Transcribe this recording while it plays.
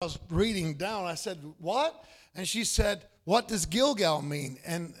I was reading down. I said, what? And she said, what does Gilgal mean?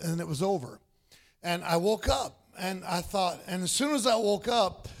 And it was over. And I woke up and I thought, and as soon as I woke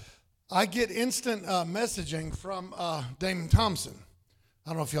up, I get instant messaging from Damon Thompson.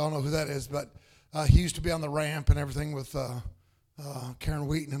 I don't know if y'all know who that is, but he used to be on the ramp and everything with Karen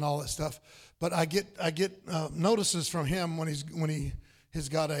Wheaton and all that stuff. But I get notices from him when he's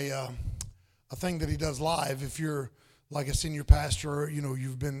got a thing that he does live. If you're like a senior pastor, or,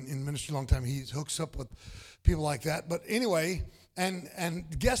 you've been in ministry a long time, he hooks up with people like that. But anyway, and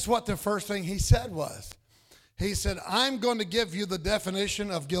guess what the first thing he said was? He said, I'm going to give you the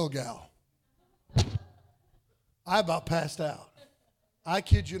definition of Gilgal. I about passed out. I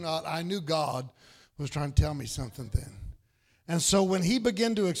kid you not, I knew God was trying to tell me something then. And so when he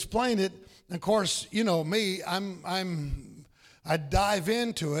began to explain it, of course, me, I dive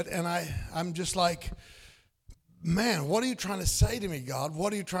into it, and I'm just like, man, what are you trying to say to me, God?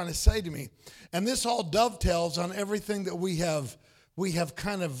 What are you trying to say to me? And this all dovetails on everything that we have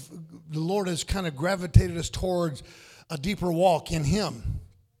kind of, the Lord has kind of gravitated us towards a deeper walk in Him.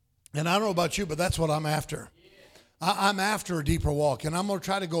 And I don't know about you, but that's what I'm after. I'm after a deeper walk, and I'm going to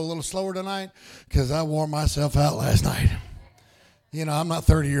try to go a little slower tonight because I wore myself out last night. I'm not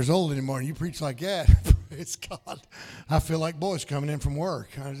 30 years old anymore, and you preach like that. Praise God. I feel like boys coming in from work.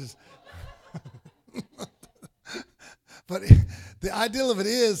 But the ideal of it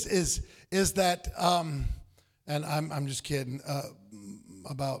is that, and I'm just kidding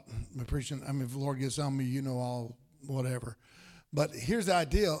about my preaching. I mean, if the Lord gets on me, all whatever. But here's the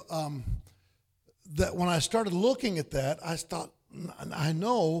ideal, that when I started looking at that, I thought, I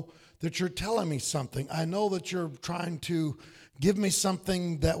know that you're telling me something. I know that you're trying to give me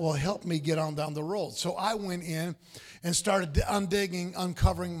something that will help me get on down the road. So I went in and started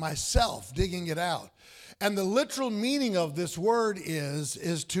uncovering myself, digging it out. And the literal meaning of this word it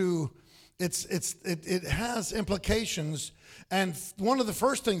has implications. And one of the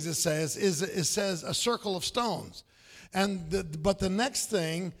first things it says is it says a circle of stones. But the next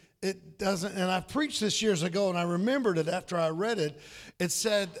thing, it doesn't, and I preached this years ago, and I remembered it after I read it. It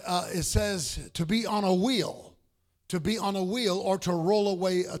says to be on a wheel. To be on a wheel, or to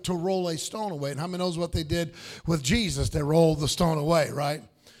roll a stone away. And how many knows what they did with Jesus? They rolled the stone away, right?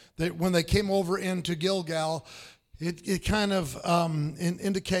 When they came over into Gilgal, it kind of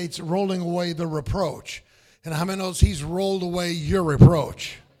indicates rolling away the reproach. And how many knows He's rolled away your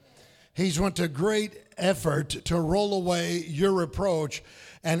reproach? He's went to great effort to roll away your reproach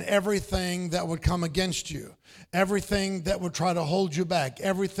and everything that would come against you, everything that would try to hold you back,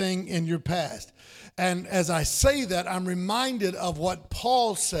 everything in your past. And as I say that, I'm reminded of what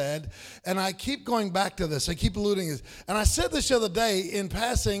Paul said, and I keep going back to this. I keep alluding to this. And I said this the other day in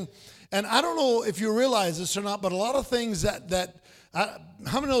passing, and I don't know if you realize this or not, but a lot of things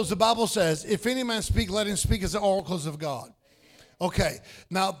how many knows the Bible says, if any man speak, let him speak as the oracles of God. Okay,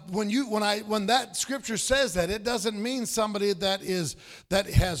 now when that scripture says that, it doesn't mean somebody that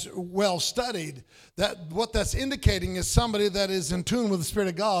has well studied. That what that's indicating is somebody that is in tune with the Spirit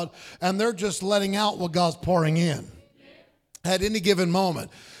of God, and they're just letting out what God's pouring in at any given moment.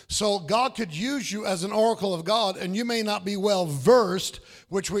 So God could use you as an oracle of God, and you may not be well versed,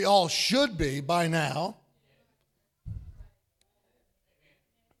 which we all should be by now.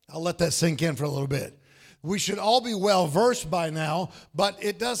 I'll let that sink in for a little bit. We should all be well versed by now, but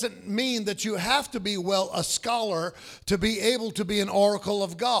it doesn't mean that you have to be a scholar to be able to be an oracle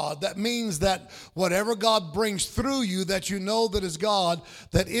of God. That means that whatever God brings through you, that you know that is God,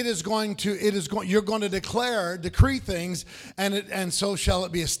 that you're going to decree things, and so shall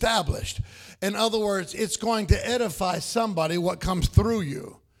it be established. In other words, it's going to edify somebody what comes through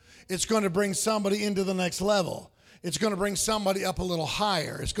you. It's going to bring somebody into the next level. It's going to bring somebody up a little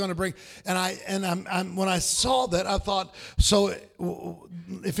higher. It's going to bring, when I saw that, I thought, so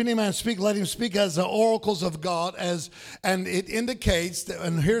if any man speak, let him speak as the oracles of God, and it indicates,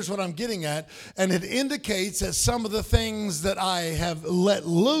 and here's what I'm getting at, and it indicates that some of the things that I have let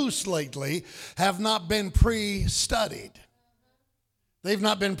loose lately have not been pre-studied. They've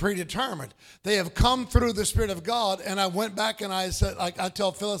not been predetermined. They have come through the Spirit of God, and I went back and I said, like I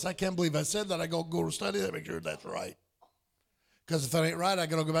tell Phyllis, I can't believe I said that. I go to study that, make sure that's right. Because if that ain't right, I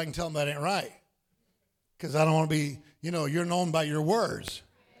got to go back and tell them that ain't right. Because I don't want to be, you're known by your words.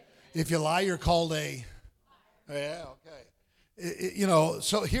 If you lie, you're called yeah, okay.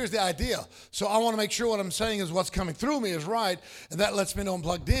 So here's the idea. So I want to make sure what I'm saying is what's coming through me is right, and that lets me know I'm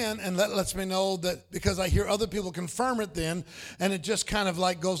plugged in, and that lets me know that because I hear other people confirm it then, and it just kind of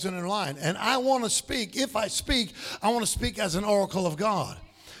like goes in line. And I want to speak. If I speak, I want to speak as an oracle of God.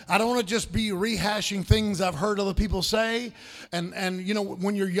 I don't want to just be rehashing things I've heard other people say. And you know,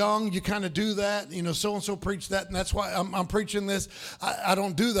 when you're young, you kind of do that. You know, so-and-so preached that, and that's why I'm preaching this. I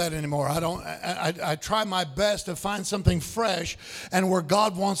don't do that anymore. I try my best to find something fresh and where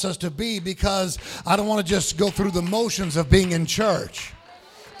God wants us to be, because I don't want to just go through the motions of being in church.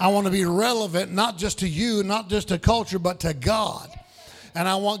 I want to be relevant, not just to you, not just to culture, but to God. And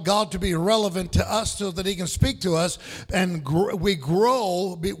I want God to be relevant to us so that he can speak to us, and we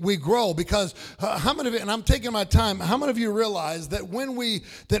grow because how many of you, and I'm taking my time, how many of you realize that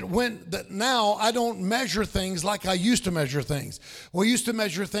now I don't measure things like I used to measure things. We used to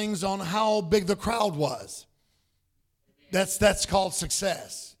measure things on how big the crowd was. That's called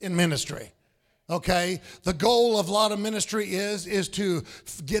success in ministry. Okay, the goal of a lot of ministry is to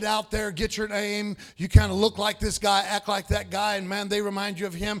get out there, get your name. You kind of look like this guy, act like that guy, and man, they remind you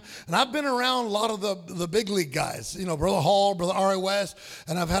of him. And I've been around a lot of the big league guys, you know, Brother Hall, Brother R.A. West,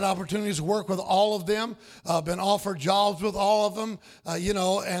 and I've had opportunities to work with all of them. Been offered jobs with all of them, you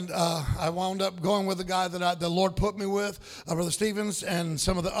know, and I wound up going with the guy that the Lord put me with, Brother Stevens, and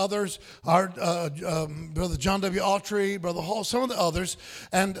some of the others, Brother John W. Autry, Brother Hall, some of the others,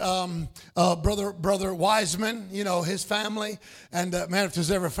 and Brother Wiseman, you know, his family. And man, if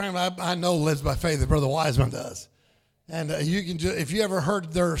there's ever a family I know lives by faith, that Brother Wiseman does. And you can just, if you ever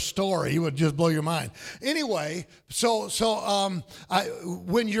heard their story, it would just blow your mind. Anyway,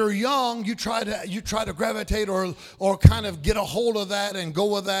 when you're young, you try to gravitate or kind of get a hold of that and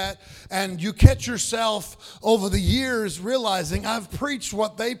go with that, and you catch yourself over the years realizing I've preached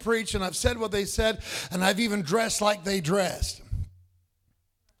what they preached, and I've said what they said, and I've even dressed like they dressed.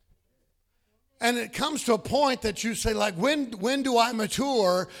 And it comes to a point that you say, like, when do I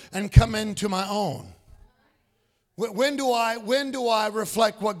mature and come into my own? When do I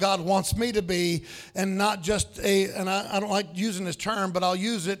reflect what God wants me to be, and not just and I don't like using this term, but I'll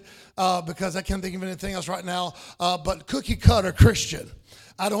use it because I can't think of anything else right now, but cookie cutter Christian.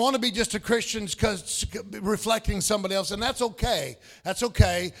 I don't want to be just a Christian because reflecting somebody else, and that's okay. That's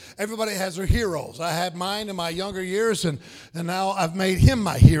okay. Everybody has their heroes. I had mine in my younger years, and now I've made him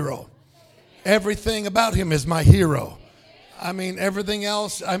my hero. Everything about him is my hero. I mean, everything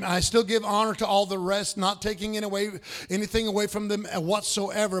else, I still give honor to all the rest, not taking anything away from them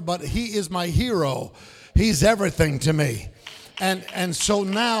whatsoever, but he is my hero. He's everything to me. And so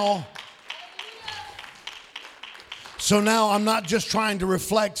now I'm not just trying to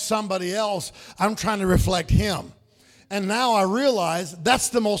reflect somebody else, I'm trying to reflect him. And now I realize that's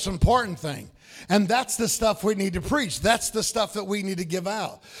the most important thing. And that's the stuff we need to preach. That's the stuff that we need to give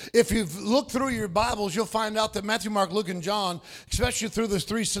out. If you've looked through your Bibles, you'll find out that Matthew, Mark, Luke, and John, especially through those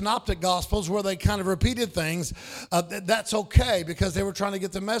three synoptic gospels where they kind of repeated things, that's okay because they were trying to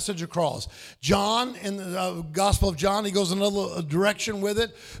get the message across. John, in the Gospel of John, he goes another direction with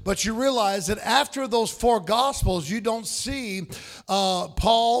it. But you realize that after those four gospels, you don't see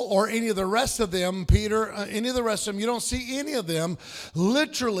Paul or any of the rest of them, Peter, any of the rest of them, you don't see any of them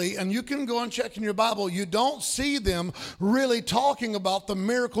literally, and you can go and check in your Bible, you don't see them really talking about the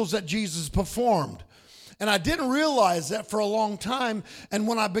miracles that Jesus performed. And I didn't realize that for a long time. And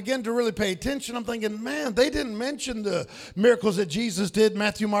when I began to really pay attention, I'm thinking, man, they didn't mention the miracles that Jesus did,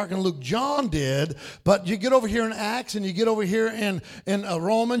 Matthew, Mark, and Luke. John did. But you get over here in Acts, and you get over here in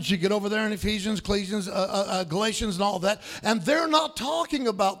Romans, you get over there in Ephesians, Galatians, and all that. And they're not talking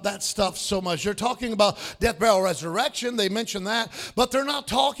about that stuff so much. They're talking about death, burial, resurrection. They mention that. But they're not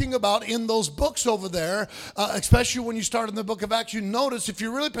talking about in those books over there, especially when you start in the book of Acts, you notice, if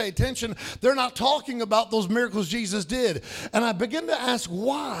you really pay attention, they're not talking about those miracles Jesus did. And I begin to ask,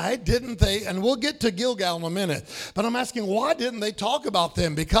 why didn't they, and we'll get to Gilgal in a minute, but I'm asking, why didn't they talk about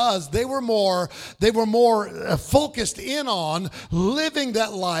them? Because they were more focused in on living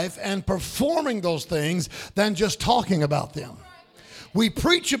that life and performing those things than just talking about them. We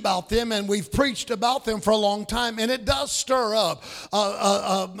preach about them, and we've preached about them for a long time, and it does stir up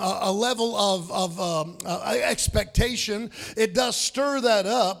a level of expectation. It does stir that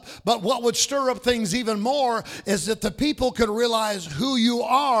up, but what would stir up things even more is that the people could realize who you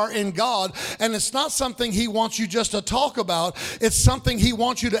are in God, and it's not something he wants you just to talk about. It's something he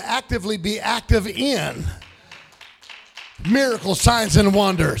wants you to actively be active in. Miracles, signs, and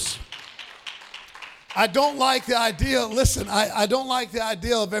wonders. I don't like the idea, listen, I don't like the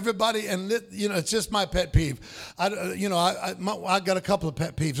idea of everybody, and it's just my pet peeve. I got a couple of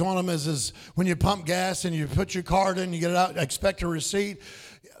pet peeves. One of them is when you pump gas and you put your card in, you get it out, expect a receipt,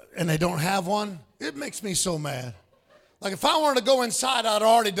 and they don't have one. It makes me so mad. Like if I wanted to go inside, I'd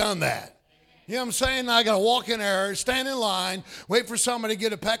already done that. You know what I'm saying? I got to walk in there, stand in line, wait for somebody to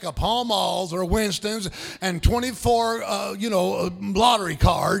get a pack of Pall Malls or Winston's and 24, lottery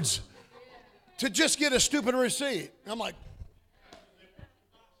cards to just get a stupid receipt. I'm like,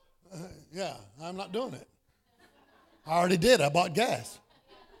 yeah, I'm not doing it. I already did. I bought gas.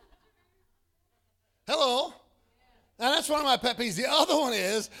 Hello. And that's one of my pet peeves. The other one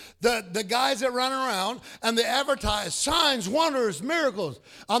is the guys that run around and they advertise signs, wonders, miracles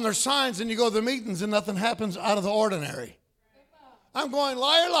on their signs, and you go to the meetings and nothing happens out of the ordinary. I'm going,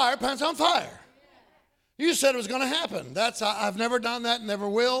 liar, liar, pants on fire. You said it was going to happen. I've never done that, never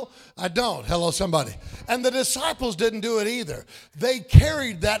will. I don't. Hello, somebody. And the disciples didn't do it either. They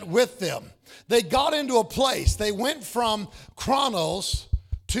carried that with them. They got into a place. They went from Chronos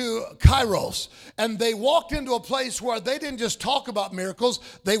to Kairos, and they walked into a place where they didn't just talk about miracles,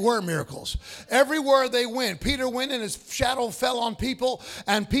 they were miracles. Everywhere they went, Peter went and his shadow fell on people,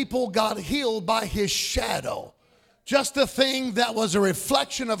 and people got healed by his shadow. Just the thing that was a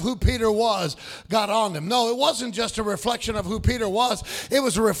reflection of who Peter was got on them. No, it wasn't just a reflection of who Peter was, it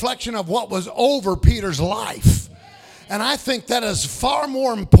was a reflection of what was over Peter's life. And I think that is far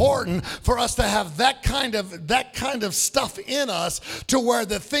more important for us to have that kind of stuff in us, to where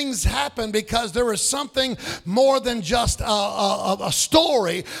the things happen because there is something more than just a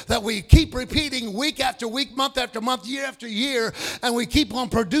story that we keep repeating week after week, month after month, year after year, and we keep on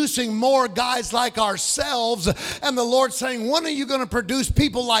producing more guys like ourselves. And the Lord's saying, when are you going to produce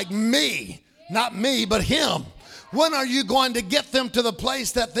people like me? Not me, but him. When are you going to get them to the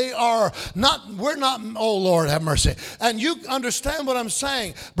place that they are not, we're not, oh Lord have mercy. And you understand what I'm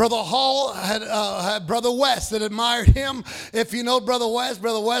saying. Brother Hall had Brother West that admired him. If you know Brother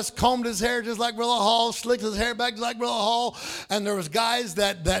West combed his hair just like Brother Hall, slicked his hair back just like Brother Hall. And there was guys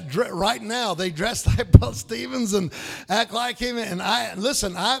that right now, they dress like Brother Stevens and act like him. And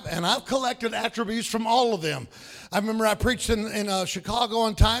I've collected attributes from all of them. I remember I preached in Chicago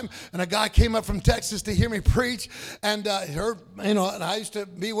one time, and a guy came up from Texas to hear me preach, and and I used to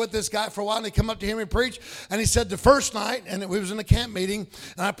be with this guy for a while, and he come up to hear me preach, and he said the first night, and we was in a camp meeting,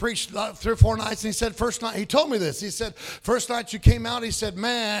 and I preached 3 or 4 nights, and he said first night, he told me this, he said first night you came out, he said,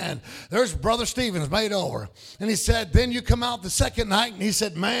 man, there's Brother Stevens made over, and he said then you come out the second night, and he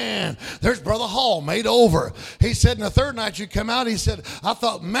said, man, there's Brother Hall made over. He said in the third night you come out, he said, I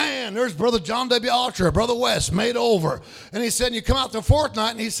thought, man, there's Brother John W. Archer, Brother West made over. And he said, you come out the fourth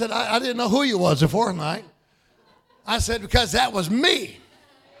night, and he said, I didn't know who you was the fourth night. I said, because that was me.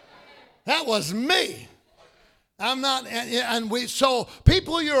 That was me. I'm not, so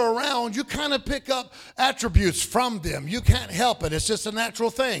people you're around, you kind of pick up attributes from them. You can't help it. It's just a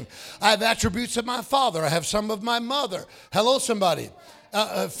natural thing. I have attributes of my father. I have some of my mother. Hello, somebody.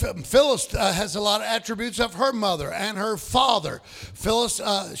 Phyllis has a lot of attributes of her mother and her father. Phyllis,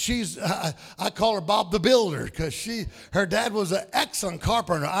 I call her Bob the Builder, because her dad was an excellent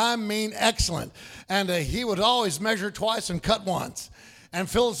carpenter. I mean excellent. And he would always measure twice and cut once. And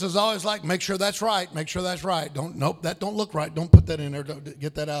Phyllis is always like, make sure that's right. Make sure that's right. That don't look right. Don't put that in there. Don't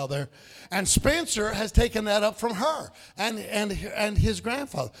get that out of there. And Spencer has taken that up from her and his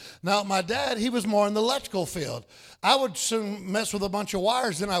grandfather. Now, my dad, he was more in the electrical field. I would soon mess with a bunch of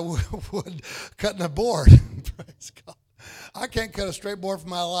wires than I would cutting a board. Praise God. I can't cut a straight board for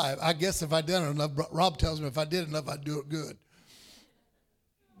my life. I guess if I did enough, Rob tells me if I did enough, I'd do it good.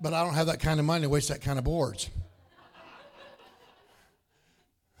 But I don't have that kind of money to waste that kind of boards.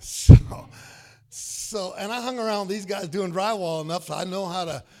 So, and I hung around these guys doing drywall enough, so I know how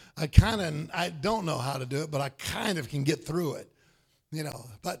to, I don't know how to do it, but I kind of can get through it,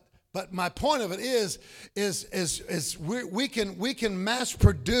 But my point of it is we can mass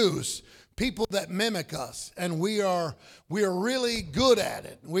produce people that mimic us, and we are really good at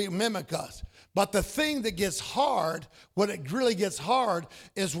it. We mimic us. But the thing that gets hard, what it really gets hard,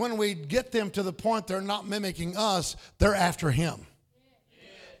 is when we get them to the point they're not mimicking us, they're after him.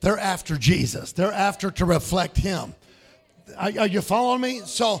 They're after Jesus. They're after to reflect him. Are you following me?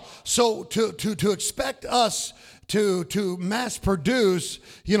 So to expect us to mass produce,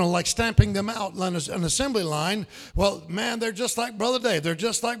 like stamping them out on an assembly line. Well, man, they're just like Brother Dave. They're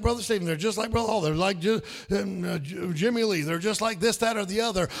just like Brother Stephen. They're just like Brother Hall. They're like Jimmy Lee. They're just like this, that, or the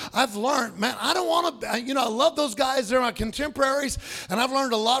other. I've learned, man, I don't want to, I love those guys. They're my contemporaries, and I've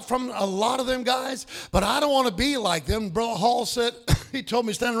learned a lot from a lot of them guys, but I don't want to be like them. Brother Hall said, he told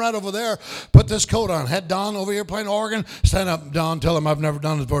me, standing right over there, put this coat on. Had Don over here playing organ. Stand up, Don. Tell him I've never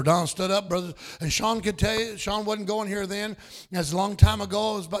done this before. Don stood up, brother. And Sean could tell you, Sean wasn't wasn't going here then. As a long time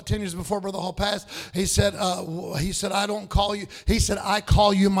ago, it was about 10 years before Brother Hall passed. He said, I don't call you. He said, I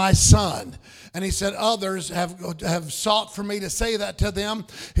call you my son. And he said, others have sought for me to say that to them.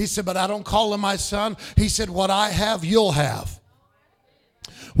 He said, but I don't call him my son. He said, what I have, you'll have.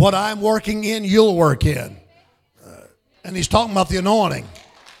 What I'm working in, you'll work in. And he's talking about the anointing.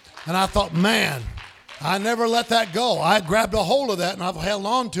 And I thought, man, I never let that go. I grabbed a hold of that and I've held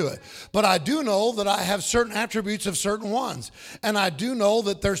on to it. But I do know that I have certain attributes of certain ones. And I do know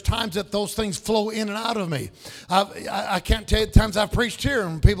that there's times that those things flow in and out of me. I can't tell you the times I've preached here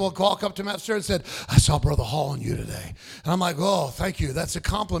and people will walk up to me upstairs and said, I saw Brother Hall in you today. And I'm like, oh, thank you. That's a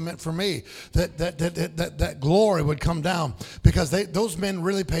compliment for me that glory would come down, because those men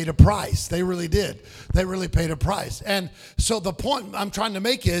really paid a price. They really did. They really paid a price. And so the point I'm trying to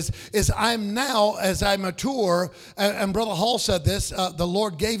make is I'm now, as I mature, and Brother Hall said this, the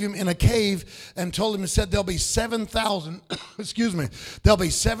Lord gave him in a cave and told him, he said, there'll be 7,000, excuse me, there'll be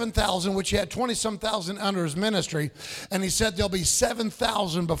 7,000, which he had 20-some thousand under his ministry. And he said, there'll be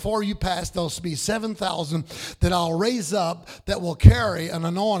 7,000 before you pass. There'll be 7,000 that I'll raise up that will carry an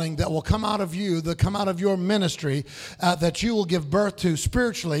anointing that will come out of you, that come out of your ministry, that you will give birth to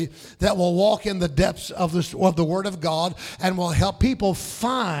spiritually, that will walk in the depths of the Word of God and will help people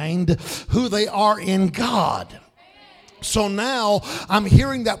find who they are in God. So now I'm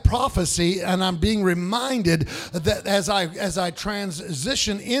hearing that prophecy and I'm being reminded that as I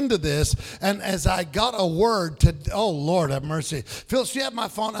transition into this, and as I got a word to, oh Lord have mercy. Phyllis, you have my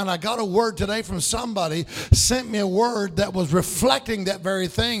phone, and I got a word today from somebody, sent me a word that was reflecting that very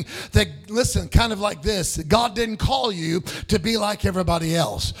thing. That, listen, kind of like this: God didn't call you to be like everybody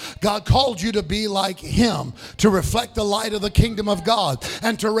else. God called you to be like Him, to reflect the light of the kingdom of God,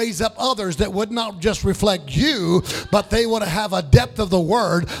 and to raise up others that would not just reflect you, but they would have a depth of the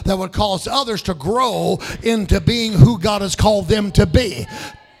word that would cause others to grow into being who God has called them to be.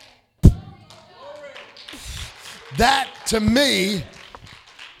 That, to me,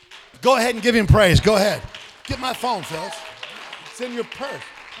 go ahead and give Him praise. Go ahead. Get my phone, Phyllis. It's in your purse.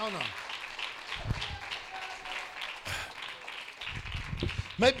 Oh,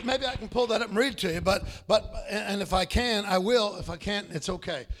 no. Maybe I can pull that up and read it to you, but if I can, I will. If I can't, it's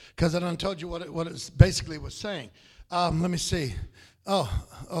okay, because I done told you what it basically was saying. Let me see.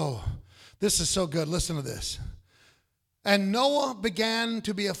 Oh, this is so good. Listen to this. And Noah began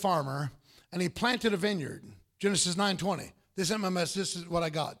to be a farmer, and he planted a vineyard. Genesis 9:20. This isn't my message. This is what I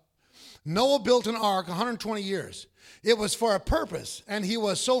got. Noah built an ark 120 years. It was for a purpose, and he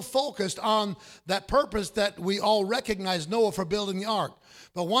was so focused on that purpose that we all recognized Noah for building the ark.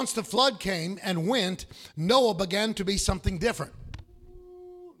 But once the flood came and went, Noah began to be something different.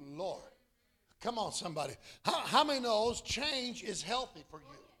 Lord. Come on, somebody. How many knows change is healthy for you?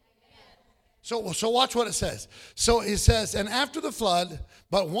 So watch what it says. So it says, and after the flood,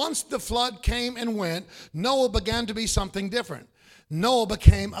 but once the flood came and went, Noah began to be something different. Noah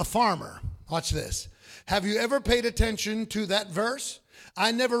became a farmer. Watch this. Have you ever paid attention to that verse?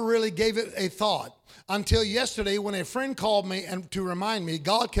 I never really gave it a thought until yesterday when a friend called me and to remind me,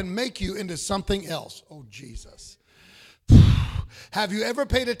 God can make you into something else. Oh, Jesus. Have you ever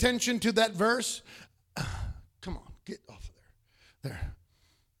paid attention to that verse? Come on, get off of there. There.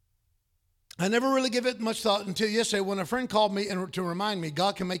 I never really give it much thought until yesterday when a friend called me and to remind me,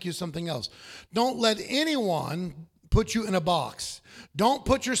 God can make you something else. Don't let anyone put you in a box. Don't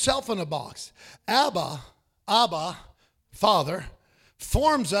put yourself in a box. Abba, Father,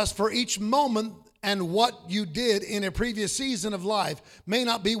 forms us for each moment, and what you did in a previous season of life may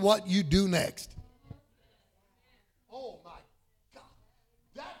not be what you do next.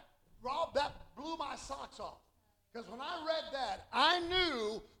 Rob, that blew my socks off. Because when I read that, I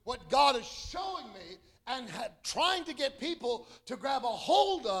knew what God is showing me and trying to get people to grab a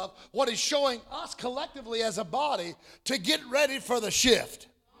hold of what He's showing us collectively as a body to get ready for the shift.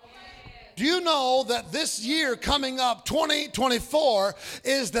 Do you know that this year coming up, 2024,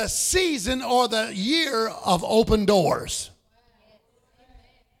 is the season or the year of open doors?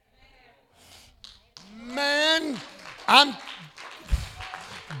 Man,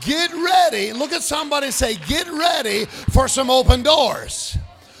 get ready. Look at somebody and say, get ready for some open doors.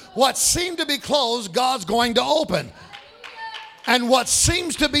 What seemed to be closed, God's going to open. And what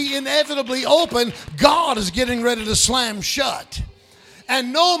seems to be inevitably open, God is getting ready to slam shut.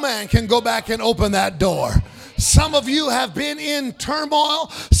 And no man can go back and open that door. Some of you have been in turmoil.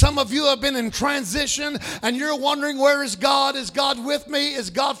 Some of you have been in transition, and you're wondering, where is God? Is God with me? Is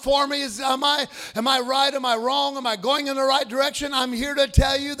God for me? Am I right? Am I wrong? Am I going in the right direction? I'm here to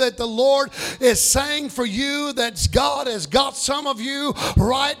tell you that the Lord is saying for you that God has got some of you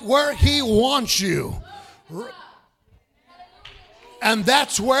right where He wants you. And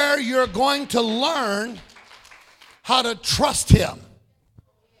that's where you're going to learn how to trust him.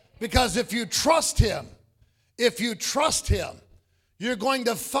 Because if you trust him, you're going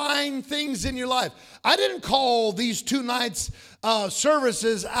to find things in your life. I didn't call these 2 nights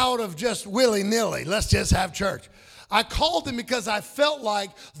services out of just willy-nilly. Let's just have church. I called them because I felt like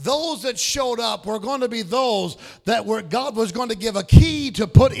those that showed up were going to be those that God was going to give a key to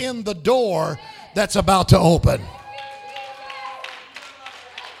put in the door that's about to open.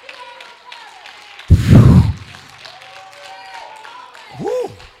 Woo.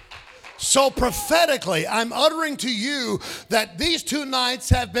 So prophetically, I'm uttering to you that these 2 nights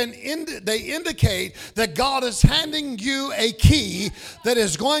have been, they indicate that God is handing you a key that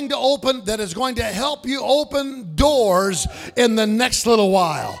is going to open, that is going to help you open doors in the next little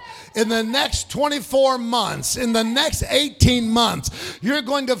while. In the next 24 months, in the next 18 months, you're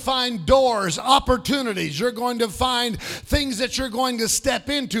going to find doors, opportunities. You're going to find things that you're going to step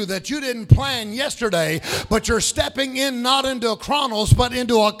into that you didn't plan yesterday, but you're stepping in not into a chronos, but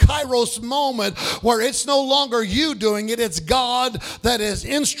into a kairos moment where it's no longer you doing it. It's God that is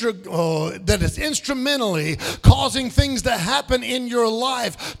instrumentally causing things to happen in your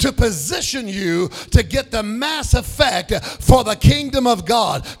life to position you to get the mass effect for the kingdom of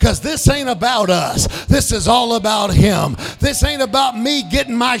God. Because this ain't about us. This is all about him. This ain't about me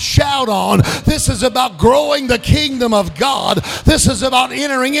getting my shout on. This is about growing the kingdom of God. This is about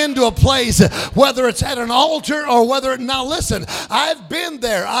entering into a place, whether it's at an altar or whether, now listen, I've been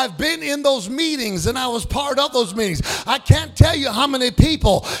there. I've been in those meetings and I was part of those meetings. I can't tell you how many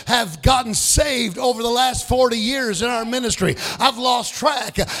people have gotten saved over the last 40 years in our ministry. I've lost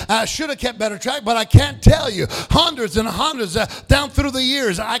track. I should have kept better track, but I can't tell you. Hundreds and hundreds down through the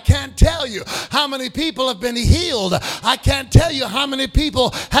years. I can't tell you how many people have been healed. I can't tell you how many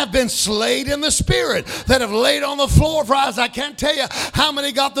people have been slayed in the spirit that have laid on the floor for us. I can't tell you how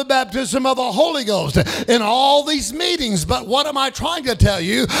many got the baptism of the Holy Ghost in all these meetings. But what am I trying to tell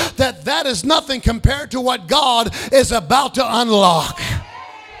you? That is nothing compared to what God is about to unlock.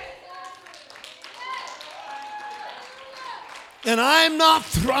 And I'm not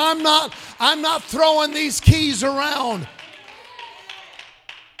throwing these keys around.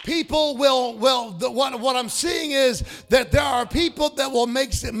 People what I'm seeing is that there are people that will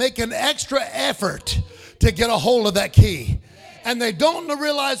make an extra effort to get a hold of that key. And they don't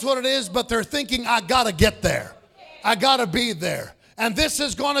realize what it is, but they're thinking, I got to get there. I got to be there. And this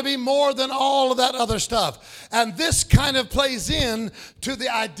is going to be more than all of that other stuff. And this kind of plays in to the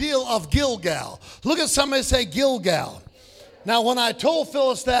ideal of Gilgal. Look at somebody say Gilgal. Now, when I told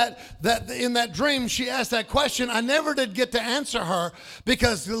Phyllis that in that dream, she asked that question, I never did get to answer her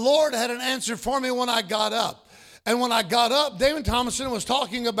because the Lord had an answer for me when I got up. And when I got up, David Thomason was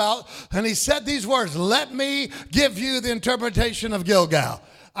talking about, and he said these words, let me give you the interpretation of Gilgal.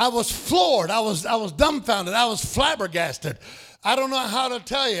 I was floored. I was dumbfounded. I was flabbergasted. I don't know how to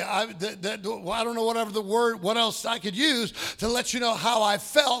tell you. I don't know what else I could use to let you know how I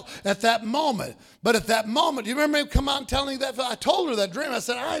felt at that moment. But at that moment, you remember me come out and telling me that? I told her that dream. I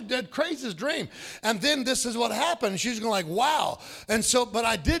said, I had craziest dream. And then this is what happened. She's going like, wow. And so, but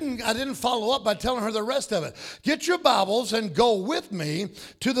I didn't follow up by telling her the rest of it. Get your Bibles and go with me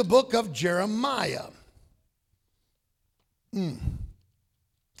to the book of Jeremiah. Is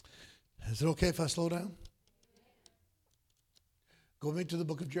it okay if I slow down? Go with me to the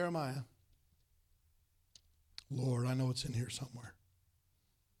book of Jeremiah. Lord, I know it's in here somewhere.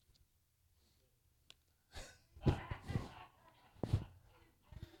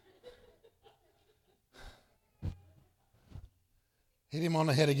 Hit him on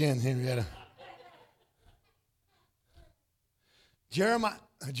the head again, Henrietta.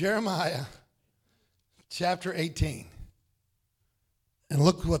 Jeremiah chapter 18. And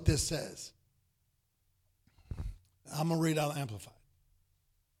look what this says. I'm going to read out Amplified,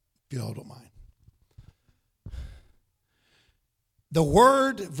 if you all don't mind. The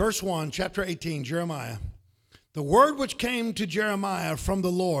word, verse 1, chapter 18, Jeremiah. The word which came to Jeremiah from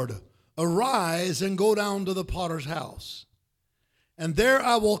the Lord, arise and go down to the potter's house, and there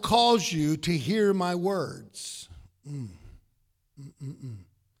I will cause you to hear my words.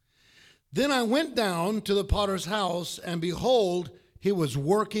 Then I went down to the potter's house, and behold, he was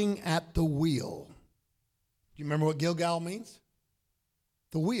working at the wheel. Do you remember what Gilgal means?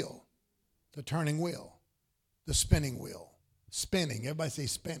 The wheel, the turning wheel, the spinning wheel. Spinning, everybody say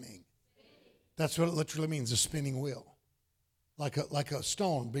spinning. That's what it literally means, a spinning wheel. Like a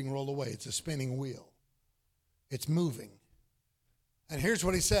stone being rolled away, it's a spinning wheel. It's moving. And here's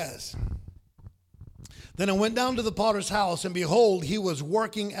what he says. Then I went down to the potter's house, and behold, he was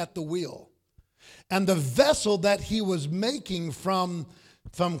working at the wheel. And the vessel that he was making from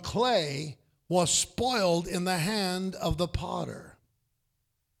clay was spoiled in the hand of the potter.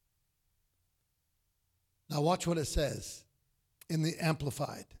 Now watch what it says in the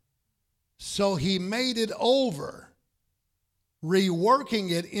Amplified. So he made it over,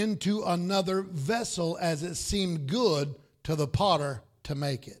 reworking it into another vessel as it seemed good to the potter to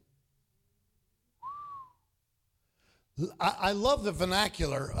make it. I love the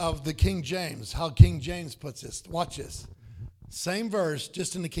vernacular of the King James, how King James puts this. Watch this. Same verse,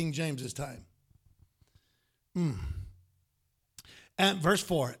 just in the King James this time. And verse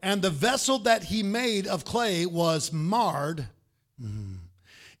 4, and the vessel that he made of clay was marred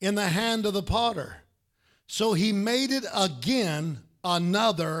in the hand of the potter. So he made it again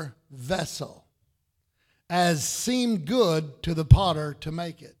another vessel, as seemed good to the potter to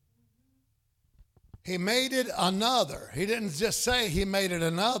make it. He made it another. He didn't just say he made it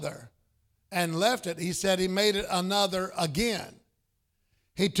another and left it. He said he made it another again.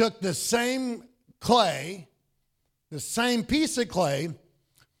 He took the same clay, the same piece of clay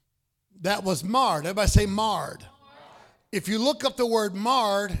that was marred. Everybody say marred. If you look up the word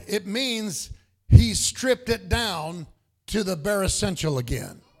marred, it means he stripped it down to the bare essential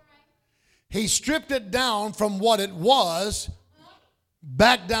again. He stripped it down from what it was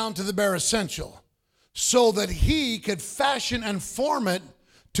back down to the bare essential, so that he could fashion and form it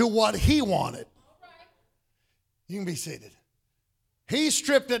to what he wanted. You can be seated. He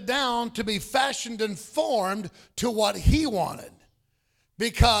stripped it down to be fashioned and formed to what he wanted,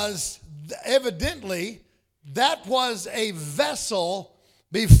 because evidently that was a vessel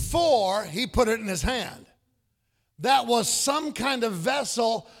before he put it in his hand. That was some kind of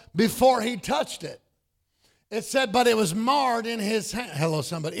vessel before he touched it. It said, but it was marred in his hand. Hello,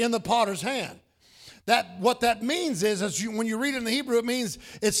 somebody. In the potter's hand. What that means is, when you read it in the Hebrew, it means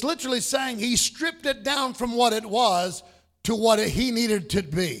it's literally saying he stripped it down from what it was to what he needed to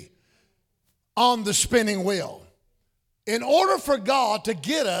be on the spinning wheel. In order for God to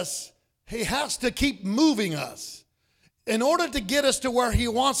get us, he has to keep moving us. In order to get us to where he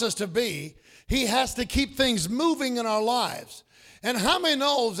wants us to be, he has to keep things moving in our lives. And how many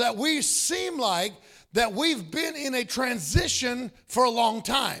knows that we seem like that we've been in a transition for a long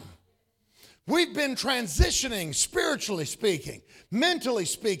time? We've been transitioning, spiritually speaking, mentally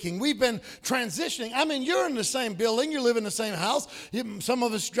speaking. We've been transitioning. I mean, you're in the same building. You live in the same house. Some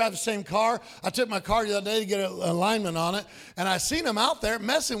of us drive the same car. I took my car the other day to get an alignment on it, and I seen them out there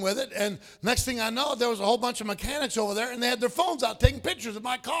messing with it, and next thing I know, there was a whole bunch of mechanics over there, and they had their phones out taking pictures of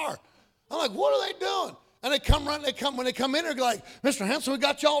my car. I'm like, what are they doing? And when they come in, they're like, Mr. Hanson, we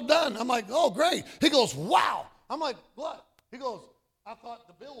got y'all done. I'm like, oh, great. He goes, wow. I'm like, what? He goes, I thought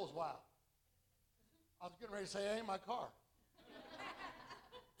the bill was wow. I was getting ready to say, it ain't my car.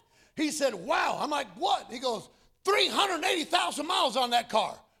 He said, wow. I'm like, what? He goes, 380,000 miles on that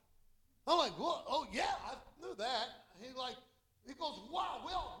car. I'm like, what? Oh, yeah, I knew that. He goes, wow,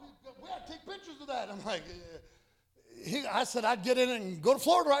 we had to take pictures of that. I'm like, I said, I'd get in it and go to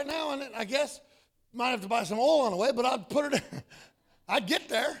Florida right now, and I guess might have to buy some oil on the way, but I'd put it in. I'd get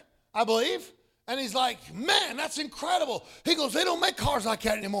there, I believe. And he's like, man, that's incredible. He goes, they don't make cars like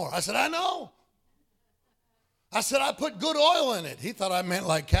that anymore. I said, I know. I said, I put good oil in it. He thought I meant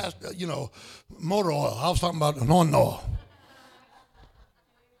like motor oil. I was talking about anointing oil.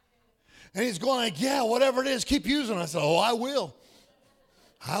 And he's going like, yeah, whatever it is, keep using it. I said, oh, I will.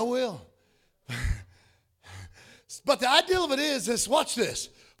 I will. But the ideal of it is watch this.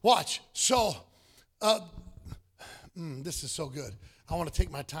 Watch. So, this is so good. I want to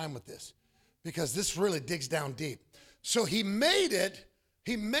take my time with this because this really digs down deep. So he made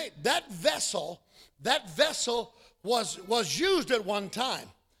that vessel. That vessel was used at one time,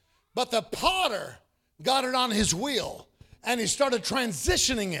 but the potter got it on his wheel and he started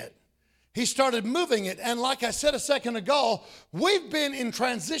transitioning it. He started moving it. And like I said a second ago, we've been in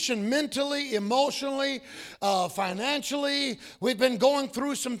transition mentally, emotionally, financially. We've been going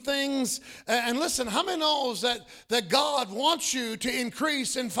through some things. And listen, how many knows that God wants you to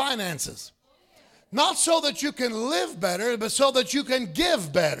increase in finances? Not so that you can live better, but so that you can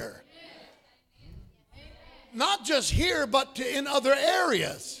give better. Not just here, but in other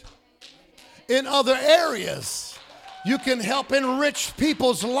areas. In other areas, you can help enrich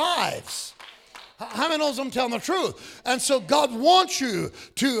people's lives. How many knows I'm telling the truth? And so God wants you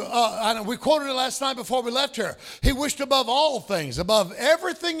to, we quoted it last night before we left here. He wished above all things, above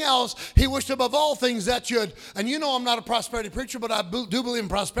everything else, he wished above all things that you'd, and you know I'm not a prosperity preacher, but I do believe in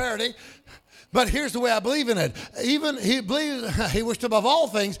prosperity. But here's the way I believe in it. Even he wished above all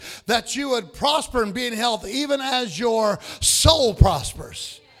things that you would prosper and be in health, even as your soul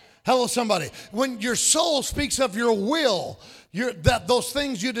prospers. Hello, somebody. When your soul speaks of your will, those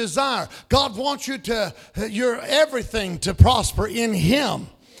things you desire, God wants your everything to prosper in Him,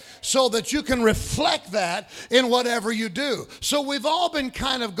 so that you can reflect that in whatever you do. So we've all been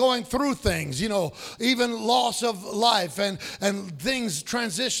kind of going through things, even loss of life and things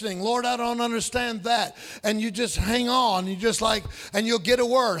transitioning. Lord, I don't understand that. And you just hang on. And you'll get a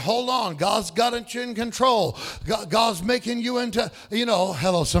word. Hold on. God's got you in control. God's making you into,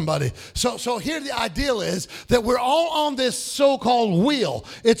 hello, somebody. So here the ideal is that we're all on this so-called wheel.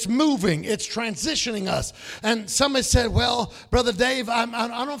 It's moving. It's transitioning us. And somebody said, well, Brother Dave, I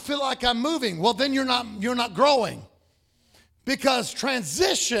don't feel like I'm moving. Well, then you're not growing, because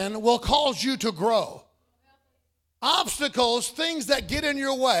transition will cause you to grow. Obstacles, things that get in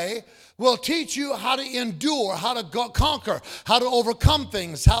your way, will teach you how to endure, how to conquer, how to overcome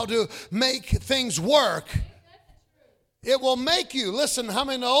things, how to make things work. It will make you, listen, how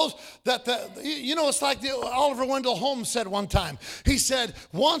many knows that it's like Oliver Wendell Holmes said one time. He said,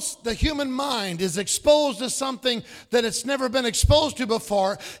 once the human mind is exposed to something that it's never been exposed to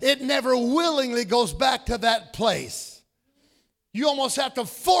before, it never willingly goes back to that place. You almost have to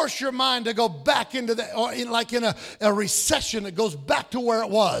force your mind to go back into that, or like in a recession, it goes back to where it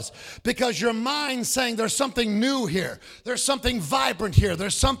was. Because your mind's saying there's something new here. There's something vibrant here.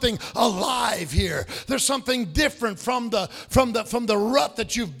 There's something alive here. There's something different from the rut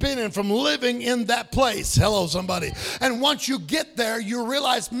that you've been in, from living in that place. Hello, somebody. And once you get there, you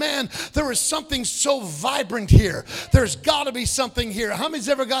realize, man, there is something so vibrant here. There's got to be something here. How many's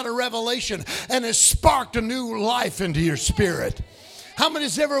ever got a revelation and it sparked a new life into your spirit? How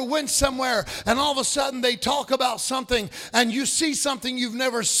many's ever went somewhere and all of a sudden they talk about something and you see something you've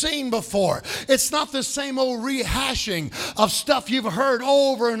never seen before? It's not the same old rehashing of stuff you've heard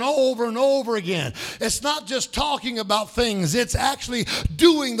over and over and over again. It's not just talking about things. It's actually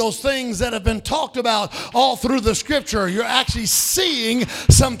doing those things that have been talked about all through the scripture. You're actually seeing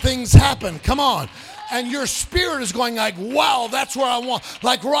some things happen. Come on. And your spirit is going like, wow, that's where I want.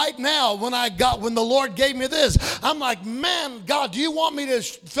 Like right now, when the Lord gave me this, I'm like, man, God, do you want me to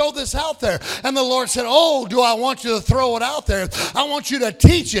throw this out there? And the Lord said, oh, do I want you to throw it out there? I want you to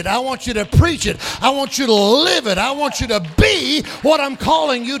teach it. I want you to preach it. I want you to live it. I want you to be what I'm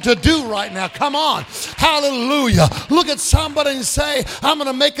calling you to do right now. Come on. Hallelujah. Look at somebody and say, I'm going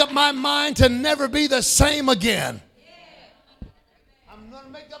to make up my mind to never be the same again.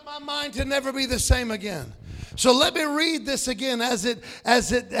 Make up my mind to never be the same again. So let me read this again as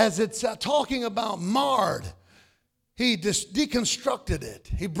it's talking about marred. He deconstructed it.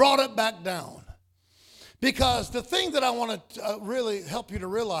 He brought it back down. Because the thing that I want to really help you to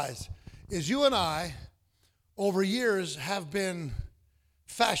realize is you and I, over years, have been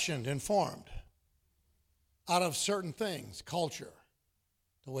fashioned and formed out of certain things, culture,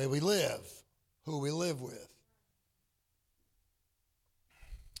 the way we live, who we live with.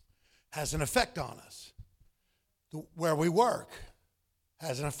 Has an effect on us. Where we work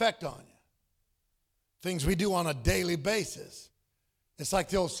has an effect on you. Things we do on a daily basis. It's like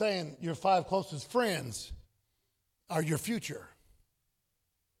the old saying, your 5 closest friends are your future.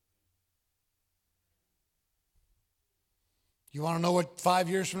 You want to know what 5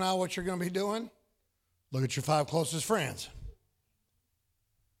 years from now, what you're going to be doing? Look at your 5 closest friends.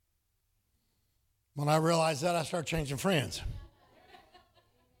 When I realized that, I started changing friends.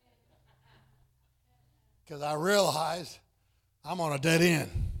 Because I realized I'm on a dead end.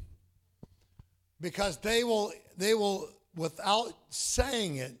 Because they will, without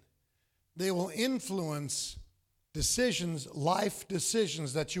saying it, they will influence decisions, life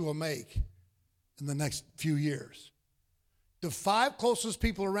decisions that you will make in the next few years. The 5 closest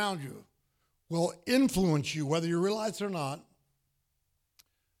people around you will influence you, whether you realize it or not,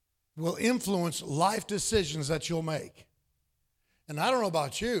 will influence life decisions that you'll make. And I don't know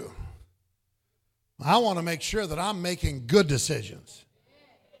about you. I want to make sure that I'm making good decisions.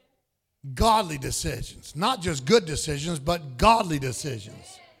 Godly decisions. Not just good decisions, but godly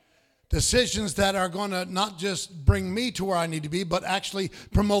decisions. Decisions that are going to not just bring me to where I need to be, but actually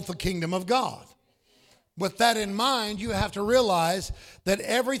promote the kingdom of God. With that in mind, you have to realize that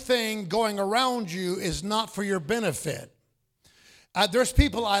everything going around you is not for your benefit. There's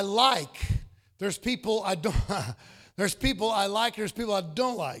people I like. There's people I don't. There's people I like. There's people I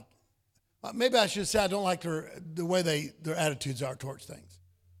don't like. Maybe I should say I don't like the way their attitudes are towards things.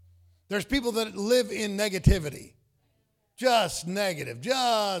 There's people that live in negativity. Just negative.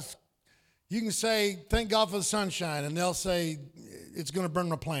 You can say, thank God for the sunshine, and they'll say, it's going to burn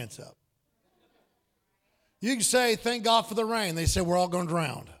my plants up. You can say, thank God for the rain. They say, we're all going to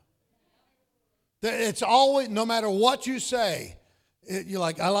drown. It's always, no matter what you say, You're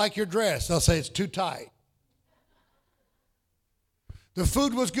like, I like your dress. They'll say it's too tight. The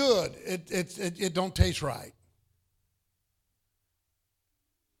food was good. It don't taste right.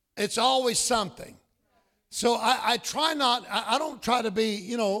 It's always something. So I try not, I don't try to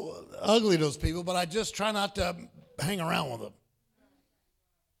be, ugly to those people, but I just try not to hang around with them.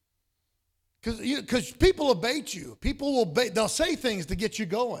 Because people will bait you. They'll say things to get you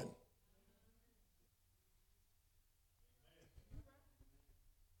going.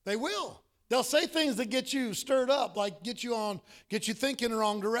 They will. They'll say things that get you stirred up, like get you thinking the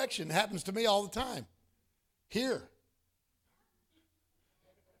wrong direction. It happens to me all the time. Here.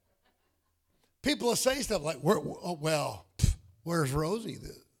 People will say stuff like, where's Rosie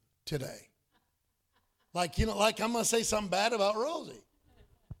today? Like I'm going to say something bad about Rosie.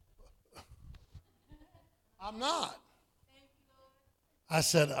 I'm not. I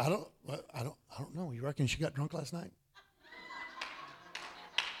said, I don't know. You reckon she got drunk last night?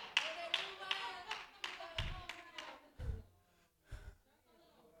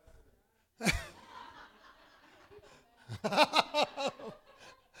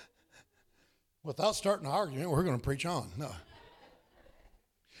 Without starting an argument, we're going to preach on. No.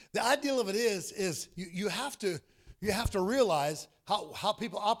 The ideal of it is you have to realize how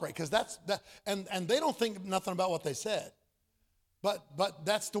people operate, because and they don't think nothing about what they said, but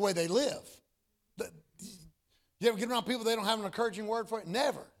that's the way they live. You ever get around people, they don't have an encouraging word for you?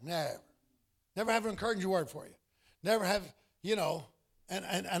 Never have an encouraging word for you. Never have,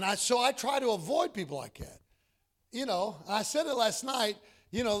 so I try to avoid people like that. I said it last night.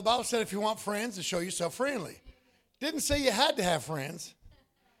 The Bible said if you want friends, to show yourself friendly. Didn't say you had to have friends.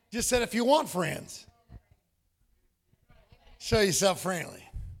 Just said if you want friends, show yourself friendly.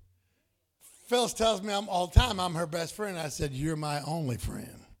 Phyllis tells me all the time I'm her best friend. I said, you're my only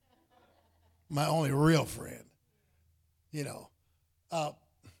friend. My only real friend. And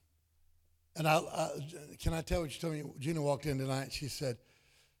can I tell what you told me? Gina walked in tonight. She said,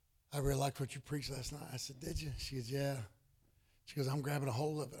 I really liked what you preached last night. I said, did you? She goes, yeah. She goes, I'm grabbing a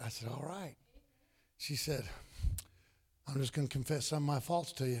hold of it. I said, all right. She said, I'm just going to confess some of my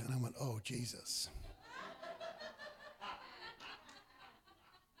faults to you. And I went, oh, Jesus.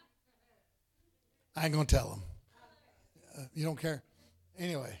 I ain't going to tell them. You don't care?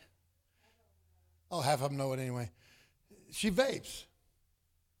 Anyway. Oh, half of them know it anyway. She vapes.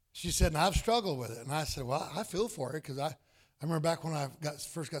 She said, and I've struggled with it. And I said, well, I feel for it, because I remember back when I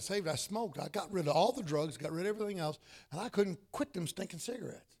first got saved, I smoked. I got rid of all the drugs, got rid of everything else, and I couldn't quit them stinking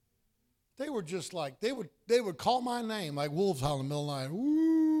cigarettes. They were just like, they would call my name like wolves howling in the middle of the night.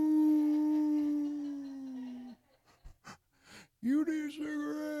 Ooh, you need a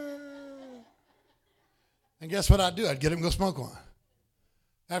cigarette. And guess what I'd do? I'd get him to go smoke one.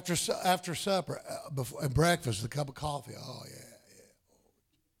 After supper, before breakfast, a cup of coffee. Oh, yeah.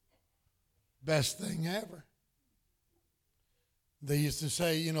 Best thing ever. They used to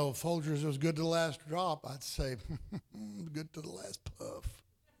say, Folgers was good to the last drop. I'd say, good to the last puff.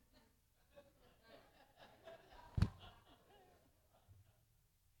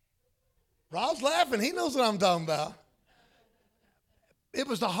 Rob's laughing. He knows what I'm talking about. It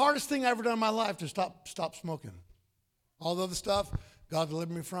was the hardest thing I ever done in my life to stop smoking. All the other stuff, God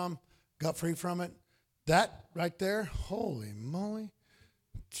delivered me from, got free from it. That right there, holy moly,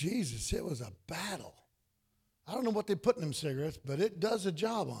 Jesus, it was a battle. I don't know what they put in them cigarettes, but it does a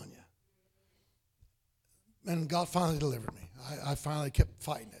job on you. And God finally delivered me. I finally kept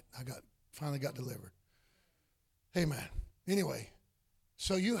fighting it. Finally got delivered. Amen. Anyway,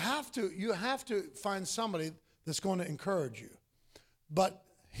 so you have to find somebody that's going to encourage you. But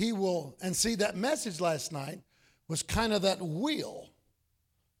he will, and see, that message last night was kind of that wheel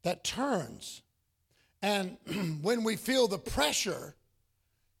that turns. And when we feel the pressure,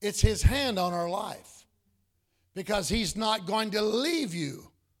 it's his hand on our life. Because he's not going to leave you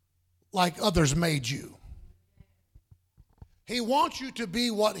like others made you. He wants you to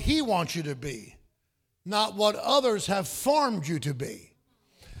be what he wants you to be, not what others have formed you to be.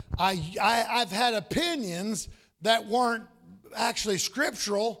 I've had opinions that weren't actually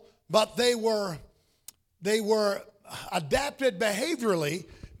scriptural, but they were adapted behaviorally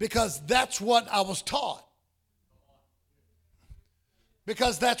because that's what I was taught.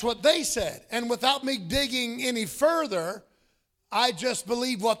 Because that's what they said. And without me digging any further, I just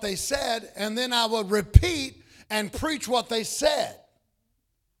believed what they said, and then I would repeat and preach what they said.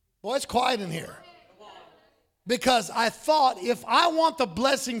 Boy, it's quiet in here. Because I thought, if I want the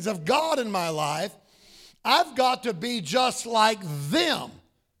blessings of God in my life, I've got to be just like them.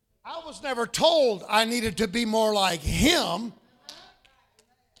 I was never told I needed to be more like him.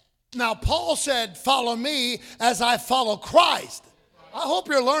 Now, Paul said, follow me as I follow Christ. I hope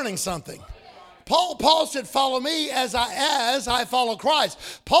you're learning something. Paul said, follow me as I follow Christ.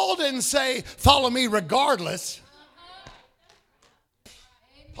 Paul didn't say, follow me regardless.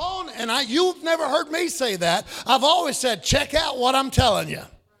 Paul, you've never heard me say that. I've always said, check out what I'm telling you.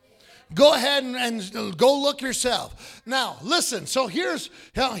 Go ahead and go look yourself. Now, listen, so here's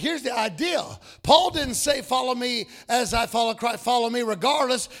the idea. Paul didn't say, follow me as I follow Christ, follow me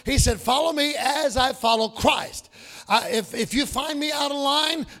regardless. He said, follow me as I follow Christ. If you find me out of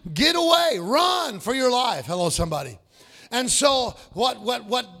line, get away, run for your life. Hello, somebody. And so what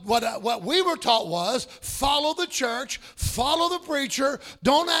we were taught was follow the church, follow the preacher,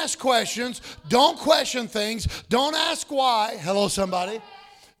 don't ask questions, don't question things, don't ask why. Hello, somebody.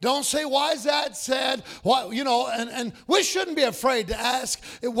 Don't say, why is that said? What, and we shouldn't be afraid to ask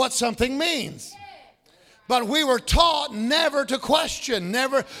what something means. But we were taught never to question,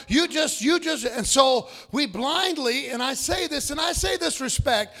 never, you just, and so we blindly, and I say this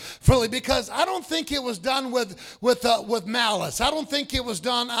respectfully because I don't think it was done with malice. I don't think it was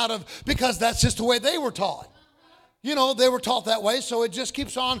done because that's just the way they were taught. They were taught that way, so it just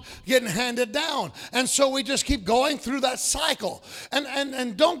keeps on getting handed down. And so we just keep going through that cycle.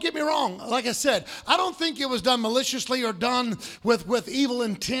 And don't get me wrong, like I said, I don't think it was done maliciously or done with evil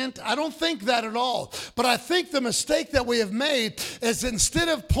intent. I don't think that at all. But I think the mistake that we have made is instead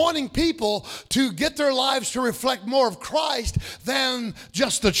of pointing people to get their lives to reflect more of Christ than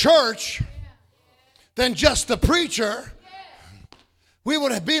just the church, than just the preacher, we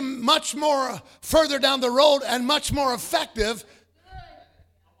would be much more further down the road and much more effective.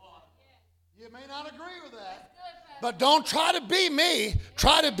 You may not agree with that, but don't try to be me.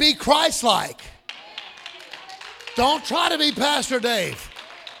 Try to be Christ-like. Don't try to be Pastor Dave.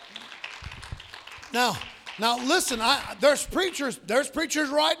 Now listen, there's preachers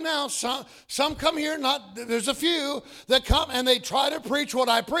right now. Some come here, there's a few that come and they try to preach what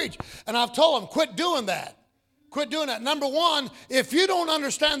I preach. And I've told them, quit doing that. Quit doing that. Number one, if you don't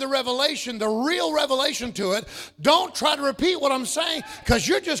understand the revelation, the real revelation to it, don't try to repeat what I'm saying because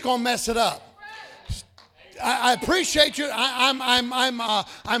you're just going to mess it up. I appreciate you.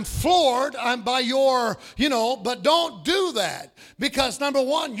 I'm floored. I'm by your, but don't do that because number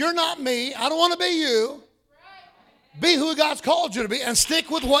one, you're not me. I don't want to be you. Be who God's called you to be and stick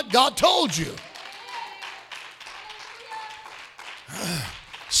with what God told you.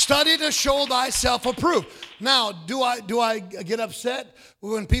 Study to show thyself approved. Now, do I get upset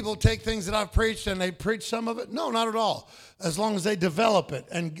when people take things that I've preached and they preach some of it? No, not at all. As long as they develop it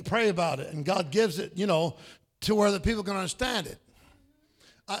and pray about it and God gives it, to where the people can understand it.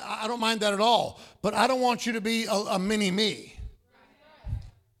 I don't mind that at all. But I don't want you to be a mini me.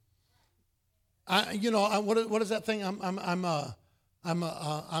 What is that thing?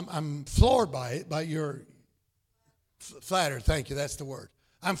 I'm floored by it, by your flattered. Thank you. That's the word.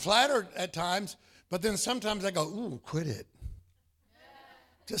 I'm flattered at times. But then sometimes I go, ooh, quit it.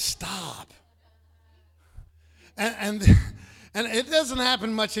 Just stop. And it doesn't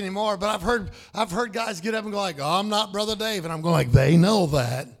happen much anymore, but I've heard guys get up and go like, oh, I'm not Brother Dave. And I'm going like, they know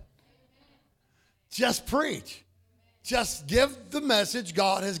that. Just preach. Just give the message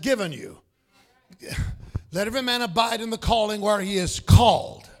God has given you. Let every man abide in the calling where he is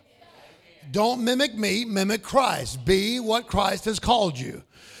called. Don't mimic me, mimic Christ. Be what Christ has called you.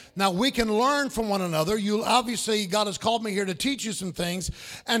 Now, we can learn from one another. Obviously, God has called me here to teach you some things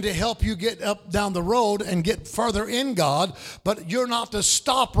and to help you get up down the road and get further in God. But you're not to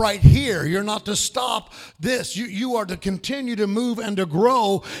stop right here. You're not to stop this. You are to continue to move and to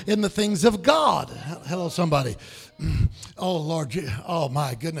grow in the things of God. Hello, somebody. Oh, Lord. Oh,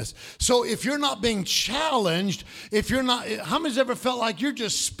 my goodness. So if you're not being challenged, how many's ever felt like you're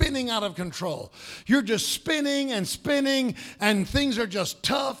just spinning out of control? You're just spinning and things are just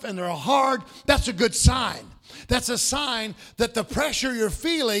tough and they're hard. That's a good sign. That's a sign that the pressure you're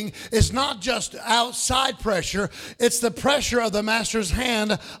feeling is not just outside pressure. It's the pressure of the master's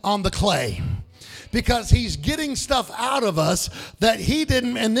hand on the clay. Because he's getting stuff out of us that he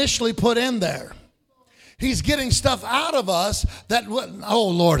didn't initially put in there. He's getting stuff out of us that, oh,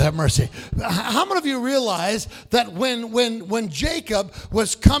 Lord, have mercy. How many of you realize that when Jacob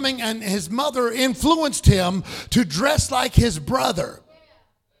was coming and his mother influenced him to dress like his brother,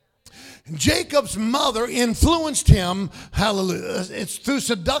 Jacob's mother influenced him, hallelujah. It's through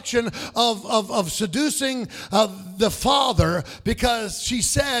seduction of seducing the father, because she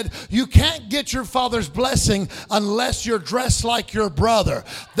said, you can't get your father's blessing unless you're dressed like your brother.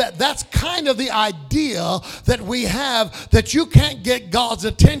 That's kind of the idea that we have, that you can't get God's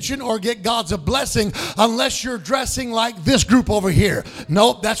attention or get God's blessing unless you're dressing like this group over here.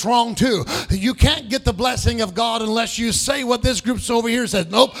 Nope, that's wrong too. You can't get the blessing of God unless you say what this group's over here says.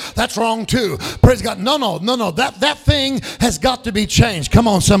 Nope, that's wrong too. Praise God. No. That thing has got to be changed. Come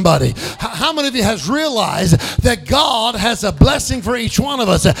on, somebody. How many of you has realized that God has a blessing for each one of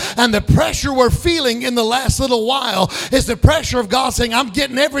us, and the pressure we're feeling in the last little while is the pressure of God saying, I'm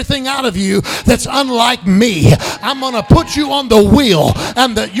getting everything out of you that's unlike me. I'm going to put you on the wheel,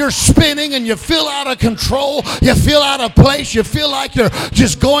 and that you're spinning and you feel out of control, you feel out of place, you feel like you're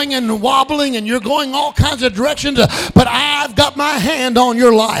just going and wobbling and you're going all kinds of directions, but I've got my hand on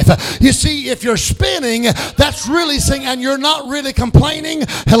your life. You see, if you're spinning, that's really saying, and you're not really complaining.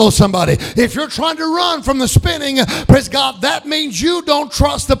 Hello, somebody. If you're trying to run from the spinning, praise God, that means you don't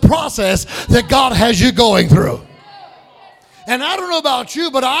trust the process that God has you going through. And I don't know about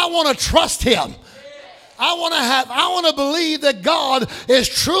you, but I want to trust him. I want to believe that God is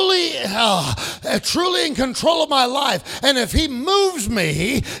truly in control of my life. And if he moves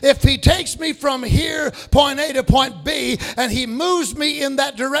me, if he takes me from here, point A to point B, and he moves me in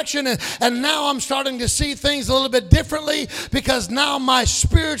that direction, and now I'm starting to see things a little bit differently, because now my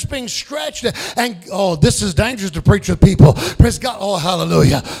spirit's being stretched. And oh, this is dangerous to preach with people. Praise God. Oh,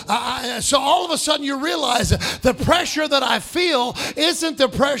 hallelujah. So all of a sudden you realize the pressure that I feel isn't the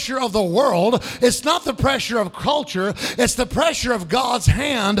pressure of the world. It's not the pressure of culture. It's the pressure of God's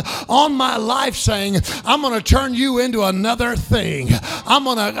hand on my life saying, I'm going to turn you into another thing. I'm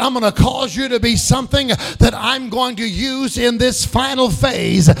going to cause you to be something that I'm going to use in this final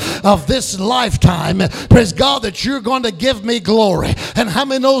phase of this lifetime. Praise God, that you're going to give me glory. And how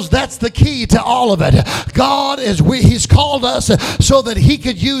many knows that's the key to all of it? God he's called us so that he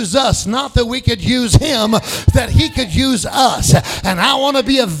could use us, not that we could use him, that he could use us. And I want to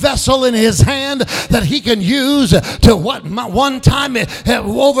be a vessel in his hand that he can use to what one time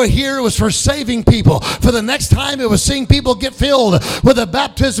over here it was for saving people. For the next time it was seeing people get filled with the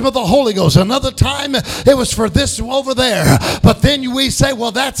baptism of the Holy Ghost. Another time it was for this over there. But then we say,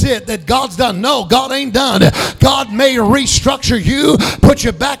 well, that's it, that God's done. No, God ain't done. God may restructure you, put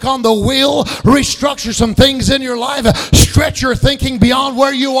you back on the wheel, restructure some things in your life, stretch your thinking beyond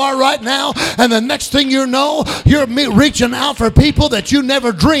where you are right now, and the next thing you know, you're reaching out for people that you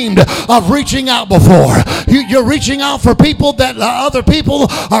never dreamed of reaching out before. You're reaching out for people that other people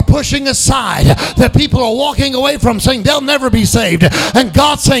are pushing aside, that people are walking away from, saying they'll never be saved. And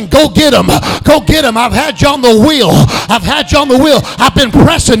God's saying, go get them. Go get them. I've had you on the wheel. I've had you on the wheel. I've been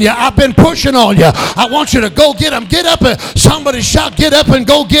pressing you. I've been pushing on you. I want you to go get them. Get up. Somebody shout, get up and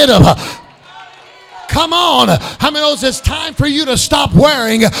go get them. Come on. How many knows it's time for you to stop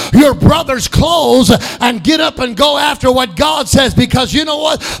wearing your brother's clothes and get up and go after what God says? Because you know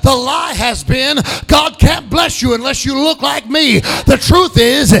what? The lie has been, God can't bless you unless you look like me. The truth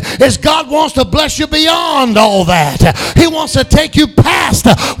is God wants to bless you beyond all that. He wants to take you past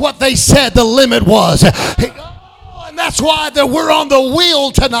what they said the limit was. And that's why we're on the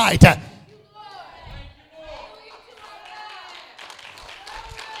wheel tonight.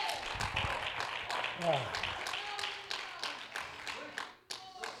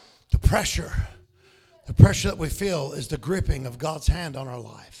 The pressure that we feel is the gripping of God's hand on our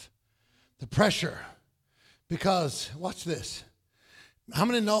life. The pressure, because, watch this. How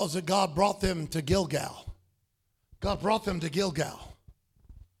many knows that God brought them to Gilgal? God brought them to Gilgal.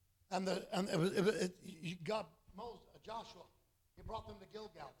 And God, Joshua, he brought them to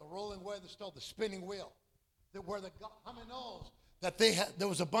Gilgal, the rolling way of the stone, the spinning wheel. How many knows that there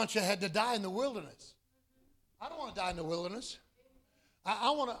was a bunch that had to die in the wilderness? I don't want to die in the wilderness.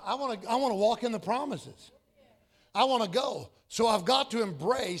 I want to walk in the promises. I want to go. So I've got to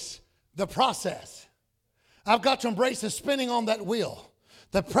embrace the process. I've got to embrace the spinning on that wheel.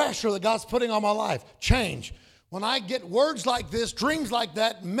 The pressure that God's putting on my life. Change. When I get words like this, dreams like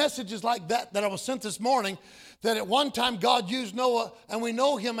that, messages like that I was sent this morning, that at one time God used Noah, and we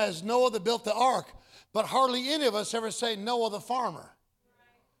know him as Noah that built the ark, but hardly any of us ever say Noah the farmer.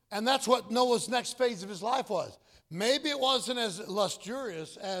 And that's what Noah's next phase of his life was. Maybe it wasn't as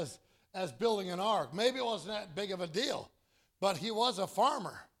luxurious as building an ark. Maybe it wasn't that big of a deal. But he was a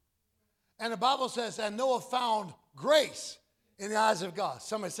farmer. And the Bible says, and Noah found grace in the eyes of God.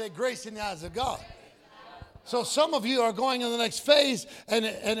 Somebody say grace in the eyes of God. So some of you are going in the next phase, and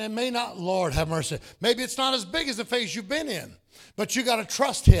it may not, Lord have mercy. Maybe it's not as big as the phase you've been in. But you got to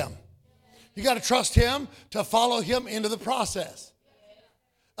trust him. You got to trust him to follow him into the process.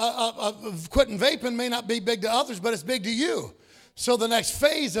 Quitting vaping may not be big to others, but it's big to you. So the next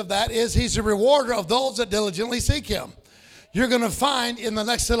phase of that is he's a rewarder of those that diligently seek him. You're going to find in the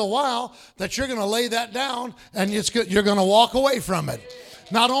next little while that you're going to lay that down and you're going to walk away from it.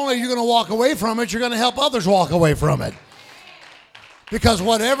 Not only are you going to walk away from it, you're going to help others walk away from it. Because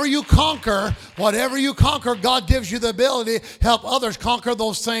whatever you conquer, God gives you the ability to help others conquer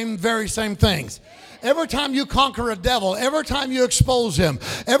those very same things. Every time you conquer a devil, every time you expose him,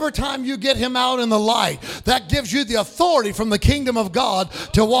 every time you get him out in the light, that gives you the authority from the kingdom of God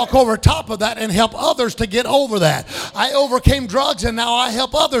to walk over top of that and help others to get over that. I overcame drugs and now I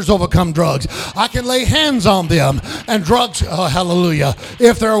help others overcome drugs. I can lay hands on them and drugs, oh hallelujah,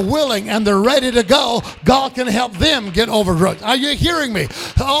 if they're willing and they're ready to go, God can help them get over drugs. Are you hearing me?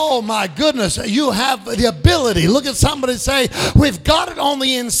 Oh my goodness, you have the ability. Look at somebody say, we've got it on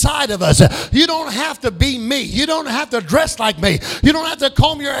the inside of us. You don't have to be me. You don't have to dress like me. You don't have to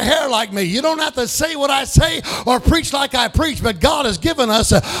comb your hair like me. You don't have to say what I say or preach like I preach. But God has given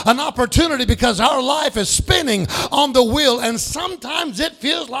us an opportunity because our life is spinning on the wheel, and sometimes it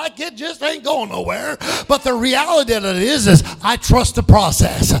feels like it just ain't going nowhere. But the reality of it is I trust the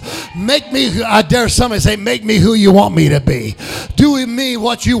process. Make me, I dare somebody say, make me who you want me to be. Do in me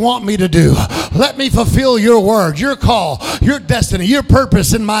what you want me to do. Let me fulfill your word, your call, your destiny, your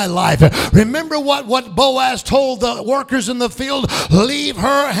purpose in my life. Remember what Boaz told the workers in the field? Leave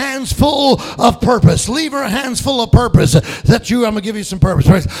her hands full of purpose. Leave her hands full of purpose. That's you. I'm going to give you some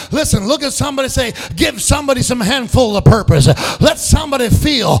purpose. Listen, look at somebody, say, give somebody some handful of purpose. Let somebody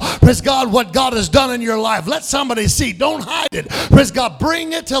feel, praise God, what God has done in your life. Let somebody see. Don't hide it. Praise God.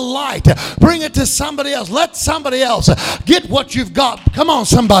 Bring it to light. Bring it to somebody else. Let somebody else get what you've got. Come on,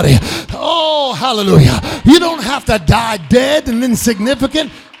 somebody. Oh, hallelujah. You don't have to die dead and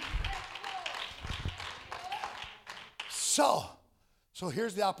insignificant. So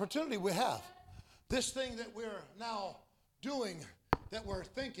here's the opportunity we have. This thing that we're now doing, that we're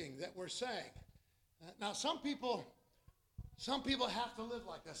thinking, that we're saying. Now, some people have to live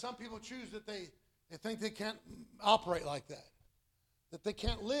like that. Some people choose that they think they can't operate like that. That they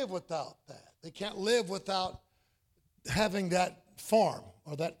can't live without that. They can't live without having that form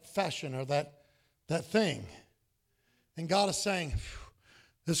or that fashion or that thing. And God is saying,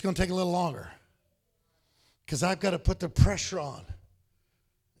 this is going to take a little longer. Because I've got to put the pressure on.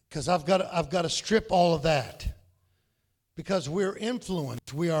 Because I've got to strip all of that. Because we're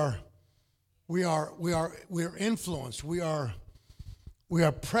influenced. We're influenced. We are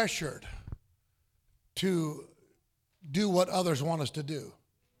pressured to do what others want us to do.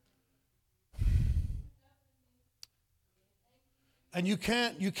 And you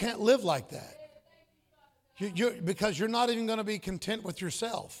can't live like that. Because you're not even going to be content with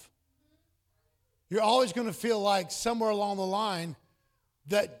yourself. You're always going to feel like somewhere along the line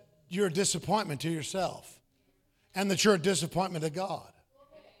that you're a disappointment to yourself and that you're a disappointment to God.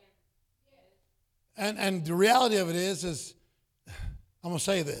 And the reality of it is I'm going to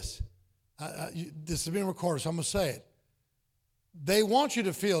say this. This is being recorded, so I'm going to say it. They want you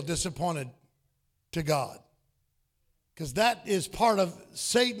to feel disappointed to God because that is part of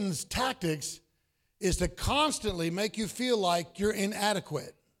Satan's tactics, is to constantly make you feel like you're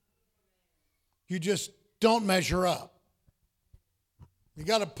inadequate. You just don't measure up. You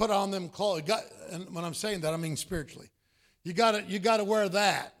got to put on them clothes. And when I'm saying that, I mean spiritually. You got to wear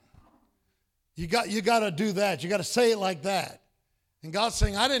that. You got to do that. You got to say it like that. And God's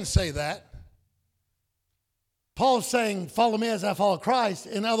saying, I didn't say that. Paul's saying, follow me as I follow Christ.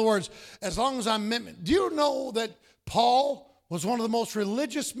 In other words, as long as I'm... Do you know that Paul was one of the most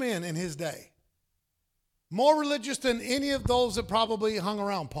religious men in his day? More religious than any of those that probably hung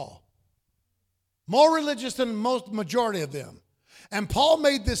around Paul. More religious than majority of them. And Paul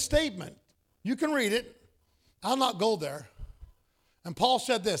made this statement. You can read it. I'll not go there. And Paul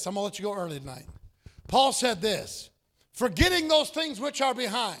said this. I'm going to let you go early tonight. Paul said this. Forgetting those things which are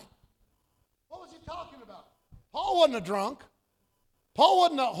behind. What was he talking about? Paul wasn't a drunk. Paul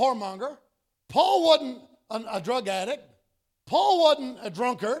wasn't a whoremonger. Paul wasn't a drug addict. Paul wasn't a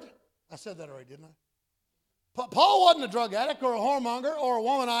drunkard. I said that already, didn't I? Paul wasn't a drug addict or a whoremonger or a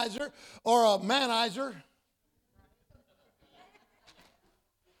womanizer or a manizer.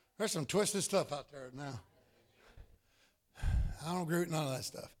 There's some twisted stuff out there now. I don't agree with none of that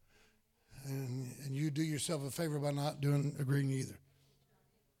stuff. And you do yourself a favor by not agreeing either.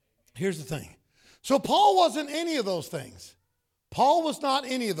 Here's the thing. So Paul wasn't any of those things. Paul was not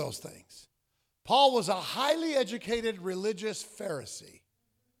any of those things. Paul was a highly educated religious Pharisee.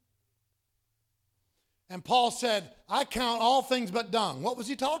 And Paul said, I count all things but dung. What was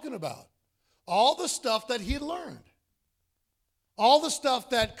he talking about? all the stuff that he learned, all the stuff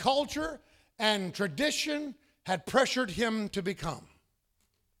that culture and tradition had pressured him to become.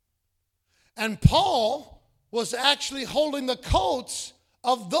 And Paul was actually holding the coats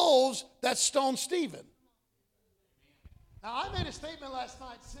of those that stoned Stephen. Now, I made a statement last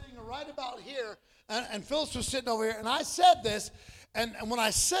night sitting right about here, and Phyllis was sitting over here, and I said this, and when I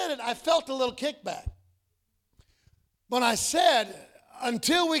said it, I felt a little kickback. When I said,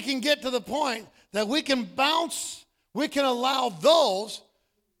 until we can get to the point that we can allow those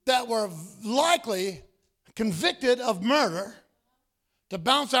that were likely convicted of murder to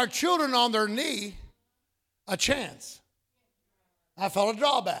bounce our children on their knee a chance. I felt a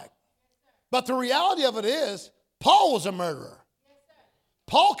drawback. But the reality of it is, Paul was a murderer.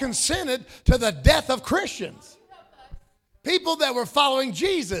 Paul consented to the death of Christians. People that were following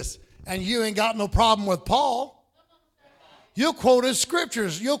Jesus. And you ain't got no problem with Paul. You'll quote his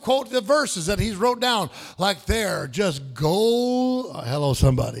scriptures. You'll quote the verses that he's wrote down like they're just gold. Hello,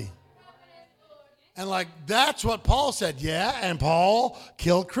 somebody. And like that's what Paul said. Yeah, and Paul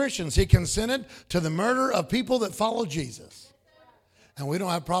killed Christians. He consented to the murder of people that follow Jesus. And we don't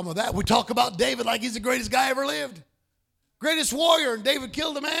have a problem with that. We talk about David like he's the greatest guy ever lived. Greatest warrior. And David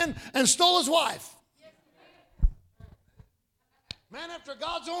killed a man and stole his wife. Man after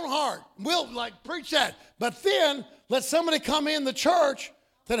God's own heart. We'll preach that. But then let somebody come in the church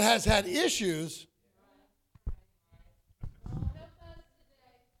that has had issues.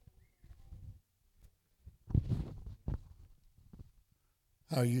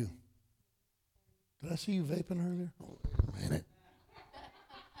 How are you? Did I see you vaping earlier? Oh, wait a minute.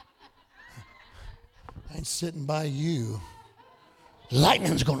 I ain't sitting by you.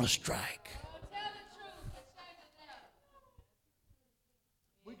 Lightning's going to strike.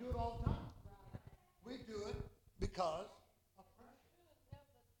 We do it all the time. We do it because of pressure.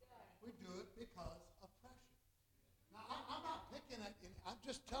 We do it because of pressure. Now, I'm not picking at it. I'm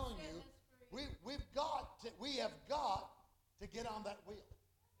just telling you, we have got to get on that wheel.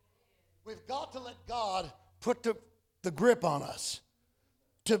 We've got to let God put the grip on us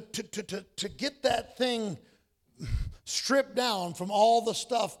to get that thing stripped down from all the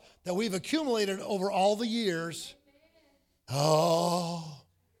stuff that we've accumulated over all the years. You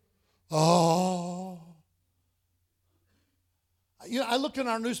know, I looked in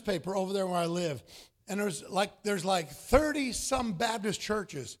our newspaper over there where I live, and there's like 30 some Baptist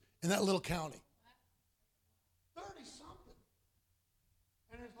churches in that little county. 30 something.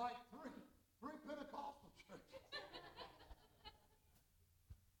 And there's like three Pentecostal churches.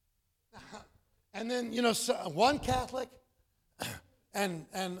 And then, you know, one Catholic and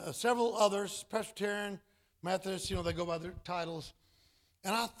several others, Presbyterian, Methodist, you know, they go by their titles.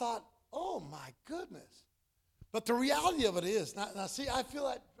 And I thought, oh my goodness. But the reality of it is, now see, I feel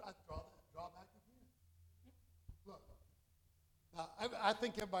like I draw back again. Look, now, I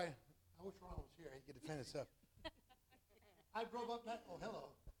think everybody, I wish Ron was here, he could defend himself. I drove up that, oh,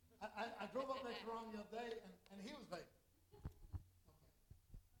 hello. I drove up next to Ron the other day, and he was vaping.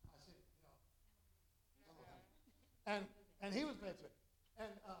 Okay. I see, you know. And he was vaping.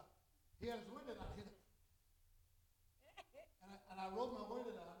 And he had his window down. And I rolled my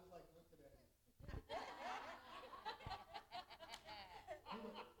window down. I was like, look at that.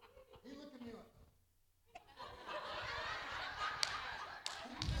 He looked at me like,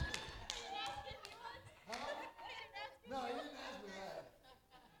 huh? No, he didn't ask me that.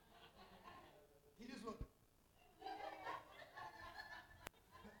 He just looked.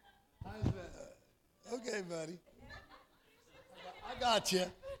 I said, okay, buddy. I got you.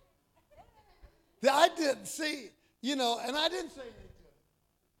 I didn't see, you know, and I didn't say anything to him.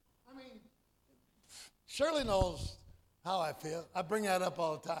 I mean, Shirley knows how I feel. I bring that up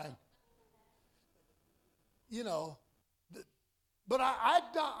all the time. You know, but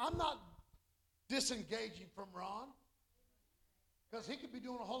I'm not disengaging from Ron because he could be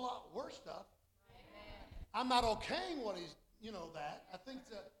doing a whole lot worse stuff. Amen. I'm not okaying what he's, you know, that. I think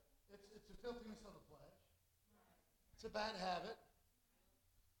that it's a filthiness of the flesh. It's a bad habit.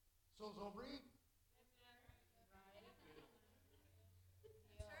 So's overeating.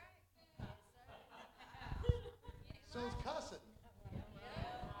 So's cussing.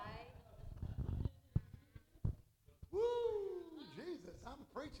 Woo, Jesus, I'm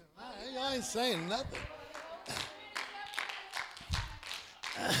preaching. I ain't saying nothing.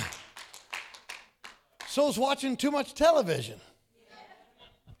 So's watching too much television.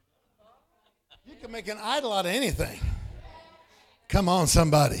 You can make an idol out of anything. Come on,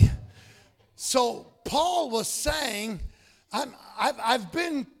 somebody. So Paul was saying, I've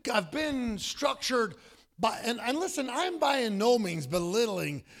been structured And listen, I'm by no means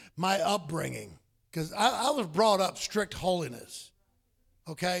belittling my upbringing, because I was brought up strict holiness.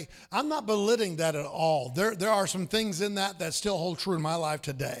 Okay? I'm not belittling that at all. There are some things in that still hold true in my life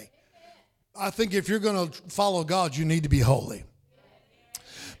today. I think if you're going to follow God, you need to be holy.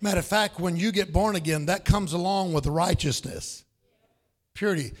 Matter of fact, when you get born again, that comes along with righteousness,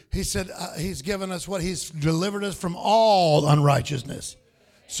 purity. He said he's given us he's delivered us from all unrighteousness,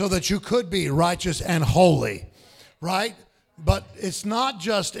 so that you could be righteous and holy, right? But it's not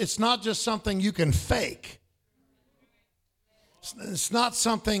just something you can fake. It's not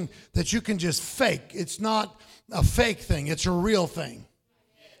something that you can just fake. It's not a fake thing. It's a real thing.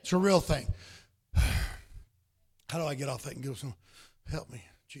 It's a real thing. How do I get off that and give some? Help me,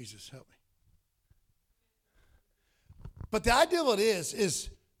 Jesus, help me. But the idea of it is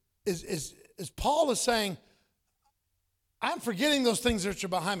Paul is saying, I'm forgetting those things that are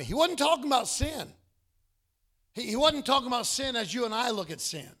behind me. He wasn't talking about sin. He wasn't talking about sin as you and I look at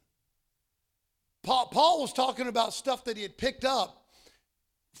sin. Paul was talking about stuff that he had picked up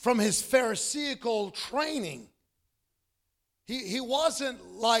from his Pharisaical training. He wasn't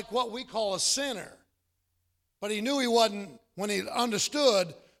like what we call a sinner, but he knew he wasn't. When he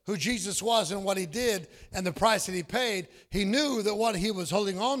understood who Jesus was and what he did and the price that he paid, he knew that what he was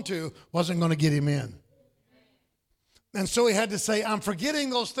holding on to wasn't going to get him in. And so he had to say, I'm forgetting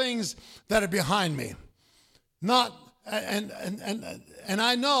those things that are behind me. And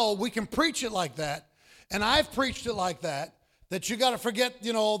I know we can preach it like that, and I've preached it like that you got to forget,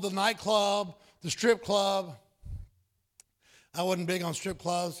 the nightclub, the strip club. I wasn't big on strip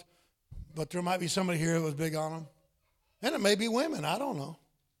clubs, but there might be somebody here who was big on them. And it may be women, I don't know.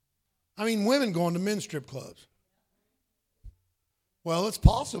 I mean, women going to men's strip clubs. Well, it's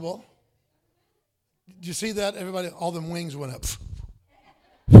possible. Did you see that? Everybody, all them wings went up.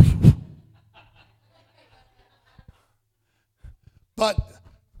 But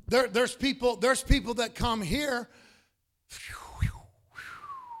there's people that come here.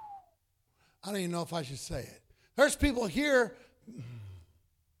 I don't even know if I should say it. There's people here.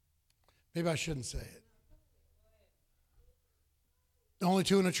 Maybe I shouldn't say it. Only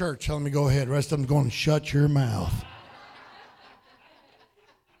two in the church telling me go ahead. The rest of them going, shut your mouth.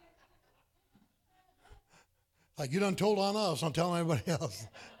 Like, you done told on us, I'm telling everybody else.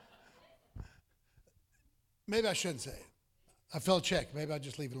 Maybe I shouldn't say it. I felt checked. Maybe I'll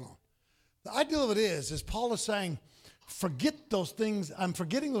just leave it alone. The idea of it is Paul is saying, forget those things. I'm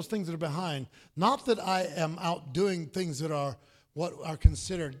forgetting those things that are behind. Not that I am out doing things that are what are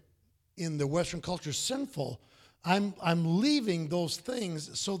considered in the Western culture sinful. I'm leaving those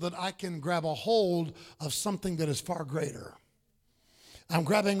things so that I can grab a hold of something that is far greater. I'm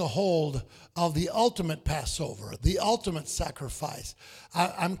grabbing a hold of the ultimate Passover, the ultimate sacrifice.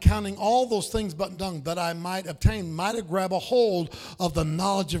 I'm counting all those things but done that I might obtain, might grab a hold of the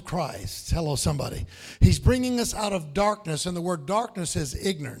knowledge of Christ. Hello, somebody. He's bringing us out of darkness, and the word darkness is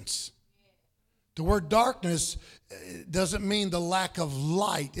ignorance. The word darkness doesn't mean the lack of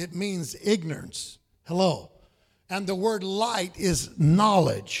light. It means ignorance. Hello. And the word light is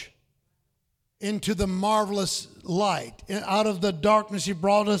knowledge. Into the marvelous light. Out of the darkness, he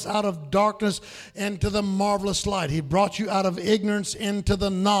brought us out of darkness into the marvelous light. He brought you out of ignorance into the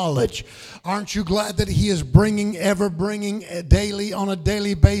knowledge. Aren't you glad that he is ever bringing daily, on a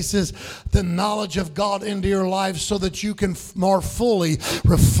daily basis, the knowledge of God into your life so that you can more fully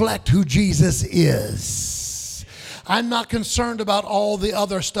reflect who Jesus is? I'm not concerned about all the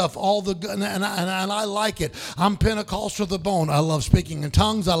other stuff, and I like it. I'm Pentecostal to the bone. I love speaking in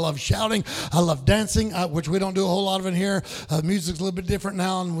tongues. I love shouting. I love dancing, which we don't do a whole lot of in here. Music's a little bit different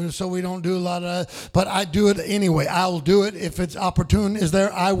now, and so we don't do a lot of but I do it anyway. I will do it. If it's opportune is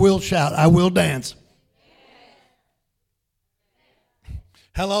there, I will shout. I will dance.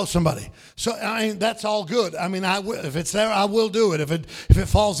 Hello, somebody. So, I mean, that's all good. I mean, if it's there, I will do it. If it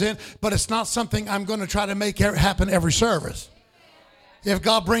falls in, but it's not something I'm going to try to make happen every service. If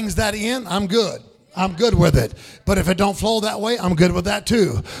God brings that in, I'm good. I'm good with it. But if it don't flow that way, I'm good with that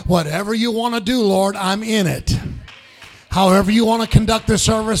too. Whatever you want to do, Lord, I'm in it. However you want to conduct the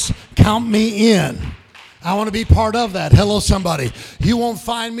service, count me in. I want to be part of that. Hello, somebody. You won't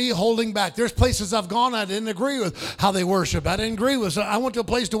find me holding back. There's places I've gone I didn't agree with how they worship. I didn't agree with. I went to a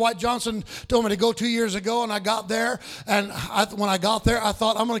place Dwight Johnson told me to go 2 years ago, and I got there, and when I got there, I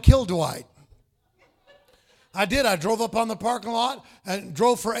thought, I'm going to kill Dwight. I did. I drove up on the parking lot and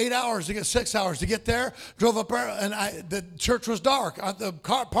drove for 8 hours to get 6 hours to get there. Drove up there, and the church was dark. The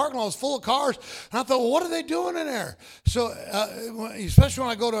parking lot was full of cars. And I thought, well, what are they doing in there? So, especially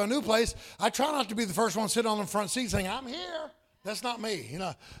when I go to a new place, I try not to be the first one sitting on the front seat saying, I'm here. That's not me.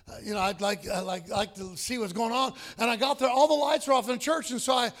 I'd like to see what's going on. And I got there, all the lights were off in the church. And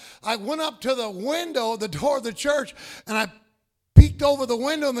so I went up to the window, the door of the church, and I peeked over the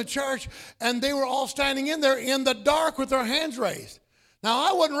window in the church, and they were all standing in there in the dark with their hands raised. Now,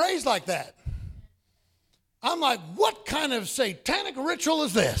 I wasn't raised like that. I'm like, what kind of satanic ritual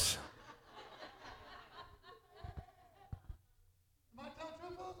is this?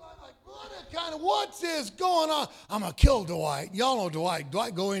 What's this going on? I'm going to kill Dwight. Y'all know Dwight.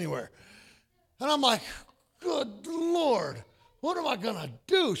 Dwight go anywhere. And I'm like, good Lord, what am I going to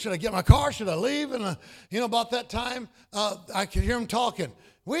do? Should I get my car? Should I leave? And, about that time, I could hear him talking.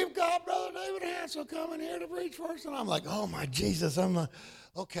 We've got Brother David Hansel coming here to preach for us. And I'm like, oh, my Jesus.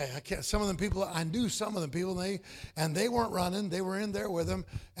 Okay, I can't. Some of them people, I knew some of them people, and they weren't running. They were in there with him.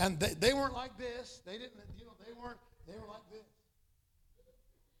 And they weren't like this. They didn't, they were like this.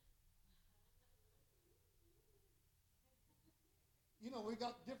 We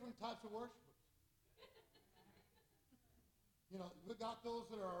got different types of worshipers. We got those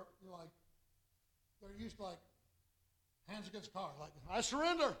that are they're used to hands against the car, like, I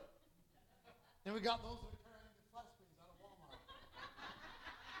surrender. Then we got those that are carrying the flat screens out of Walmart.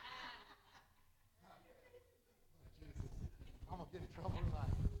 I'm going to get in trouble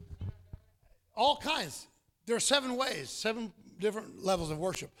tonight. All kinds. There are 7 ways, 7 different levels of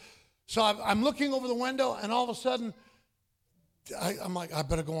worship. So I'm looking over the window, and all of a sudden, I'm like, I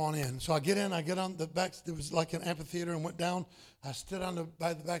better go on in. So I get in, I get on the back. It was like an amphitheater, and went down. I stood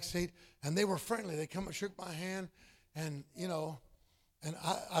by the back seat, and they were friendly. They come and shook my hand, and and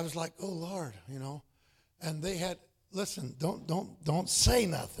I was like, oh Lord, And they had, listen, don't say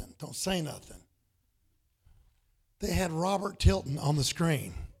nothing. Don't say nothing. They had Robert Tilton on the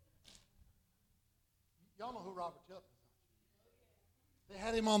screen. Y'all know who Robert Tilton is. They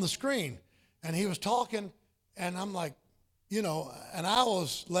had him on the screen, and he was talking, and I'm like, and I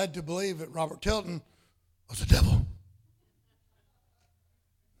was led to believe that Robert Tilton was the devil.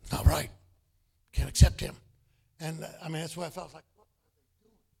 Not right. Can't accept him. And that's what I felt like. What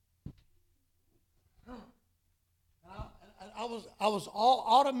are they doing? And I was all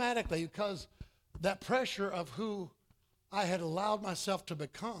automatically, because that pressure of who I had allowed myself to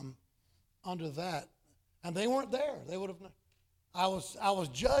become under that, and they weren't there. They would have. I was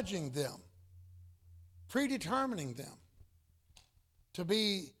judging them, predetermining them to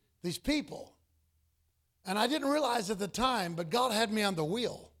be these people. And I didn't realize at the time, but God had me on the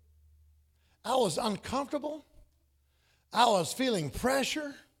wheel. I was uncomfortable. I was feeling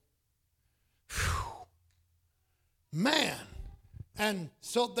pressure. Whew. Man. And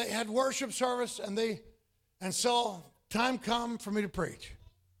so they had worship service, and so time come for me to preach.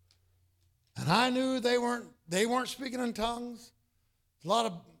 And I knew they weren't speaking in tongues. A lot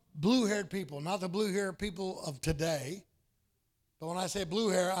of blue-haired people, not the blue-haired people of today. But when I say blue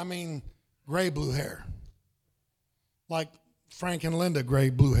hair, I mean gray blue hair. Like Frank and Linda gray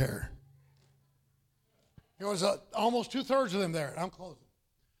blue hair. There was almost 2/3 of them there. I'm closing.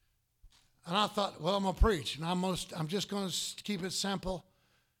 And I thought, well, I'm going to preach. And I'm just going to keep it simple.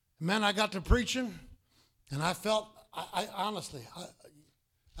 Man, I got to preaching, and I felt, I honestly,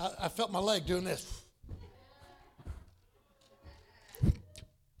 I felt my leg doing this.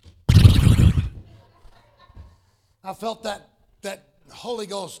 I felt that Holy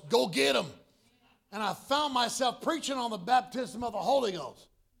Ghost, go get them. And I found myself preaching on the baptism of the Holy Ghost.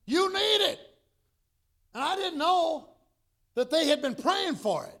 You need it. And I didn't know that they had been praying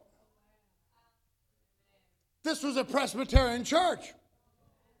for it. This was a Presbyterian church.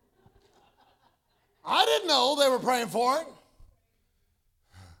 I didn't know they were praying for it.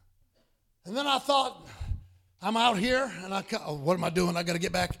 And then I thought, I'm out here, and what am I doing? I got to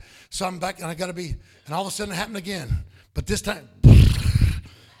get back. So I'm back, and I got to be, and all of a sudden it happened again. But this time,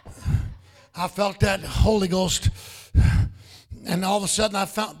 I felt that Holy Ghost, and all of a sudden I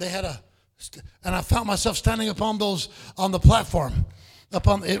found I found myself standing on the platform.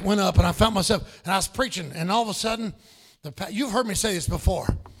 It went up, and I found myself, and I was preaching, and all of a sudden, you've heard me say this before.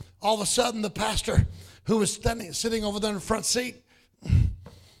 All of a sudden, the pastor who was sitting over there in the front seat,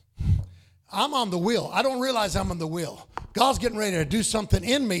 I'm on the wheel. I don't realize I'm on the wheel. God's getting ready to do something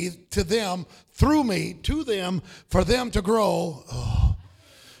in me, to them, through me, to them, for them to grow. Oh.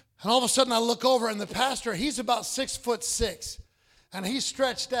 And all of a sudden I look over, and the pastor, he's about 6'6", and he's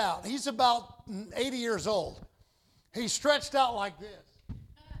stretched out. He's about 80 years old. He's stretched out like this.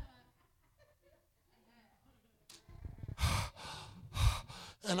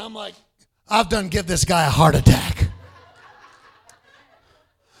 And I'm like, I've done give this guy a heart attack.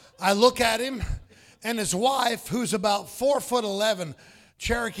 I look at him, and his wife, who's about 4'11",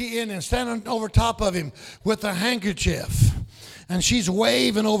 Cherokee Indian, standing over top of him with a handkerchief. and she's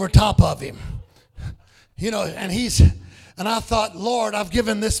waving over top of him. You know, and I thought, Lord, I've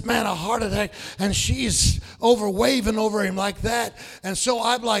given this man a heart attack, and she's waving over him like that. And so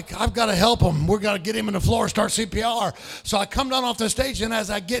I'm like, I've got to help him. We've got to get him in the floor, start CPR. So I come down off the stage, and as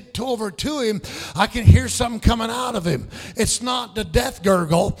I get over to him, I can hear something coming out of him. It's not the death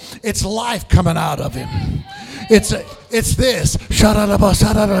gurgle. It's life coming out of him. It's this. And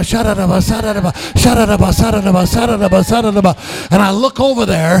I look over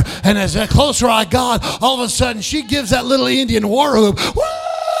there, and as the closer I got, all of a sudden she gives that little Indian war whoop. Woo!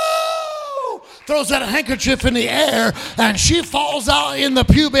 Throws that handkerchief in the air, and she falls out in the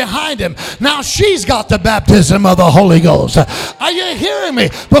pew behind him. Now she's got the baptism of the Holy Ghost. Are you hearing me?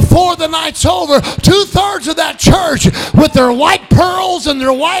 Before the night's over, 2/3 of that church with their white pearls and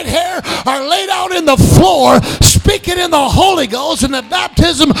their white hair are laid out in the floor, speaking in the Holy Ghost, and the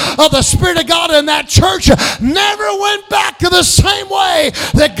baptism of the Spirit of God in that church never went back to the same way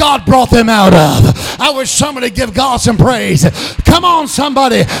that God brought them out of. I wish somebody give God some praise. Come on,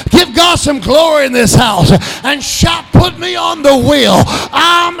 somebody. Give God some glory in this house and shout, put me on the wheel.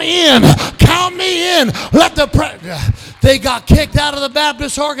 I'm in. Count me in. They got kicked out of the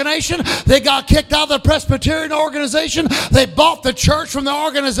Baptist organization. They got kicked out of the Presbyterian organization. They bought the church from the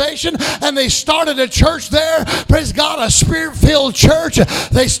organization, and they started a church there. Praise God, a Spirit-filled church.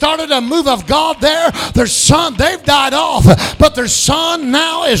 They started a move of God there. Their son, they've died off, but their son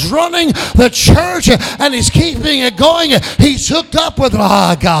now is running the church, and he's keeping it going. He's hooked up with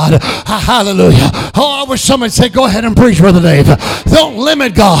God. Hallelujah. Oh, I wish somebody would say, go ahead and preach, Brother Dave. Don't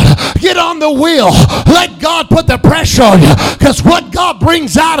limit God. Get on the wheel. Let God put the pressure on you, because what God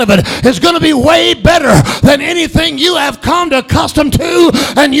brings out of it is going to be way better than anything you have come to accustomed to.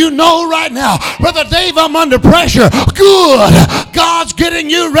 And you know right now, Brother Dave, I'm under pressure. Good. God's getting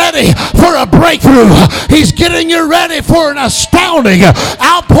you ready for a breakthrough. He's getting you ready for an astounding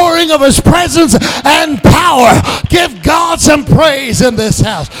outpouring of his presence and power. Give God some praise in this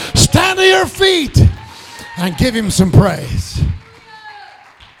house. Stand to your feet and give him some praise.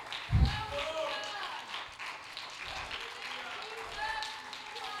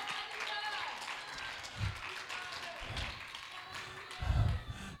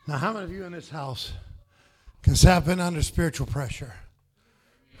 Now, how many of you in this house can say I've been under spiritual pressure?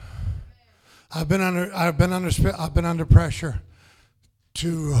 I've been under pressure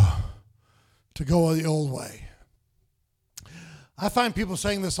to go the old way. I find people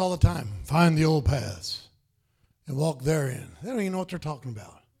saying this all the time. Find the old paths and walk therein. They don't even know what they're talking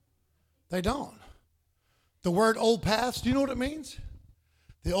about. They don't. The word old paths, do you know what it means?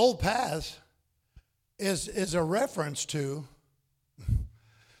 The old paths is a reference to,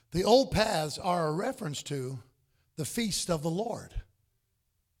 the old paths are a reference to the feast of the Lord.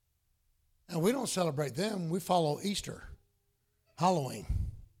 And we don't celebrate them. We follow Easter, Halloween,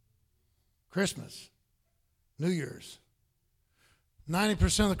 Christmas, New Year's.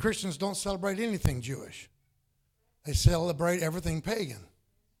 90% of the Christians don't celebrate anything Jewish. They celebrate everything pagan.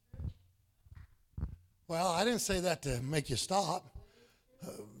 Well, I didn't say that to make you stop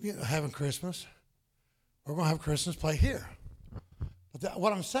having Christmas. We're going to have Christmas play here. But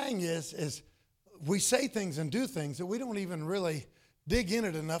what I'm saying is we say things and do things that we don't even really dig in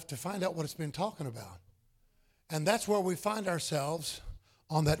it enough to find out what it's been talking about. And that's where we find ourselves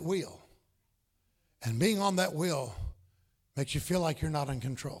on that wheel. And being on that wheel makes you feel like you're not in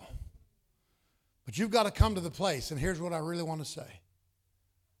control. But you've got to come to the place, and here's what I really want to say.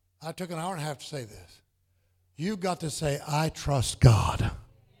 I took an hour and a half to say this. You've got to say, I trust God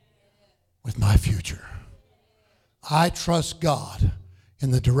with my future. I trust God in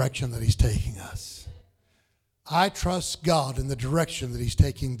the direction that he's taking us. I trust God in the direction that he's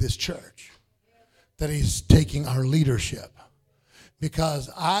taking this church, that he's taking our leadership, because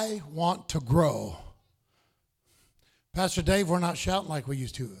I want to grow. Pastor Dave, we're not shouting like we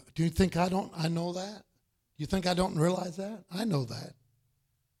used to. Do you think I know that? Do you think I don't realize that? I know that.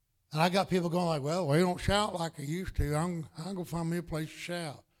 And I got people going like, well, we don't shout like I used to. I'm going to find me a place to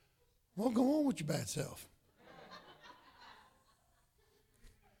shout. Well, go on with your bad self.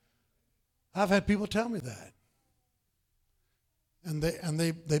 I've had people tell me that. And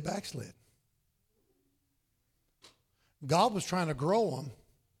they backslid. God was trying to grow them,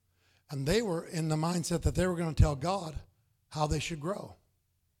 and they were in the mindset that they were going to tell God how they should grow.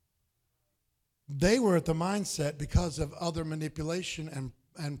 They were at the mindset, because of other manipulation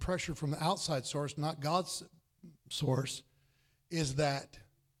and pressure from the outside source, not God's source, is that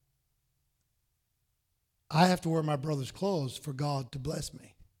I have to wear my brother's clothes for God to bless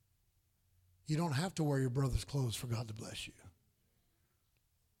me. You don't have to wear your brother's clothes for God to bless you.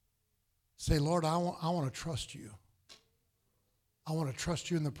 Say, Lord, I want to trust you. I want to trust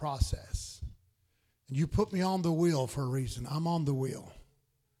you in the process. And you put me on the wheel for a reason. I'm on the wheel.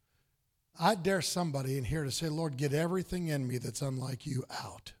 I dare somebody in here to say, Lord, get everything in me that's unlike you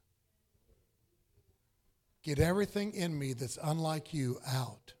out. Get everything in me that's unlike you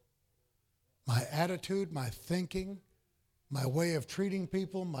out. My attitude, my thinking, my way of treating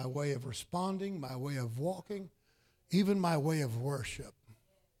people, my way of responding, my way of walking, even my way of worship.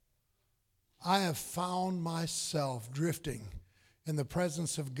 I have found myself drifting in the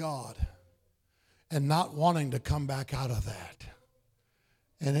presence of God and not wanting to come back out of that.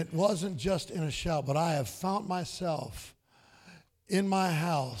 And it wasn't just in a shout, but I have found myself in my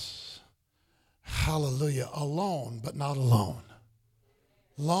house, hallelujah, alone, but not alone.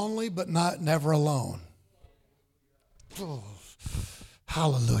 Lonely, but never alone. Oh,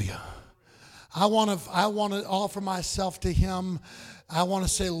 hallelujah. I want to offer myself to him. I want to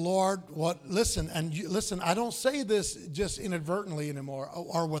say, Lord, listen, I don't say this just inadvertently anymore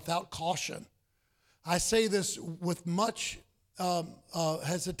or without caution. I say this with much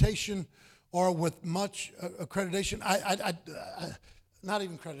hesitation or with much accreditation. Not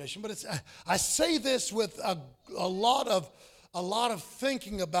even accreditation, but I say this with a lot of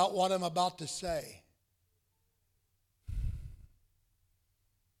thinking about what I'm about to say.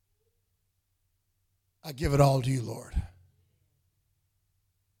 I give it all to you, Lord.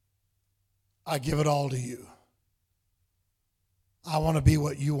 I give it all to you. I want to be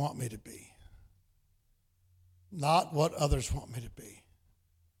what you want me to be, not what others want me to be.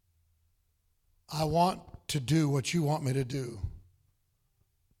 I want to do what you want me to do.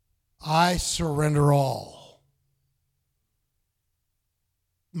 I surrender all.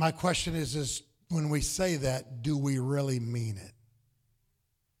 My question is when we say that, do we really mean it?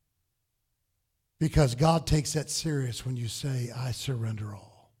 Because God takes that serious when you say, I surrender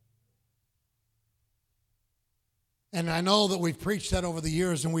all. And I know that we've preached that over the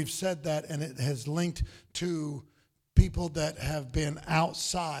years and we've said that, and it has linked to people that have been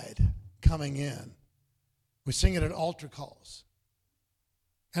outside coming in. We sing it at altar calls.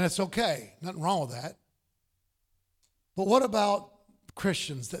 And it's okay. Nothing wrong with that. But what about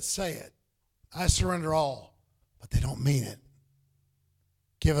Christians that say it? I surrender all, but they don't mean it.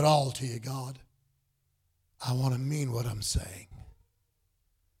 Give it all to you, God. I want to mean what I'm saying.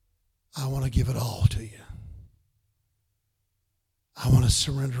 I want to give it all to you. I want to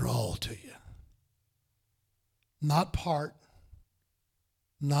surrender all to you. Not part,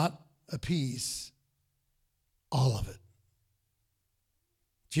 not a piece, all of it.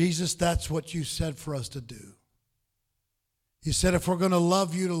 Jesus, that's what you said for us to do. You said if we're going to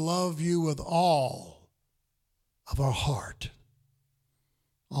love you with all of our heart,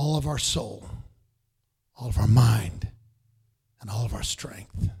 all of our soul, all of our mind, and all of our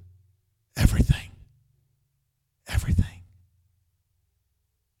strength. Everything. Everything.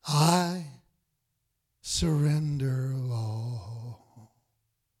 I surrender all.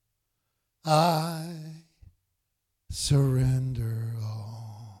 I surrender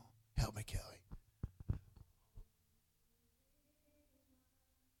all. Help me, Kelly.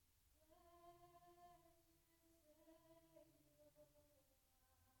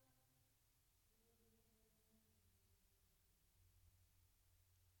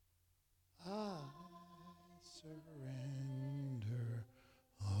 I surrender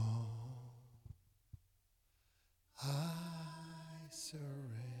all. I surrender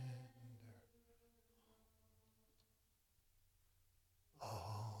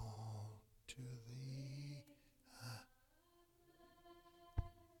all to thee. I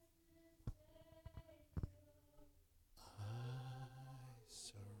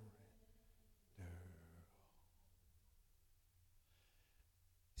surrender.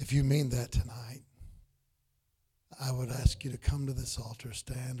 If you mean that tonight, I would ask you to come to this altar,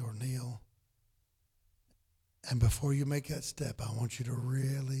 stand or kneel. And before you make that step, I want you to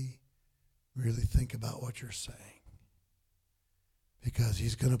really, really think about what you're saying. Because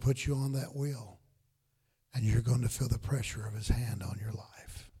he's going to put you on that wheel. And you're going to feel the pressure of his hand on your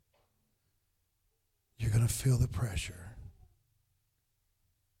life. You're going to feel the pressure.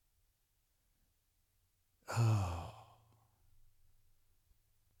 Oh.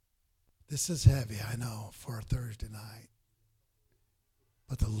 This is heavy, I know, for a Thursday night.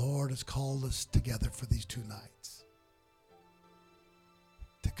 But the Lord has called us together for these 2 nights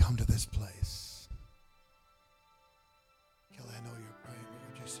to come to this place. Kelly, I know you're praying, but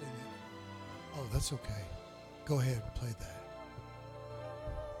would you sing it? Oh, that's okay. Go ahead and play that.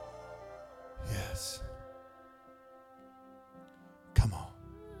 Yes. Come on.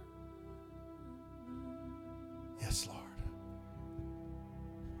 Yes, Lord.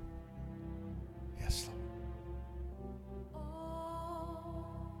 Yes, Lord.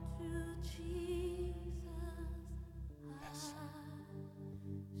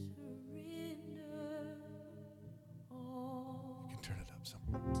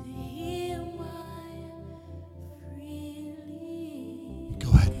 Go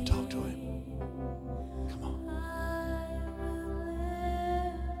ahead and talk to him. Come on.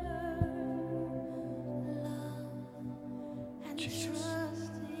 Jesus.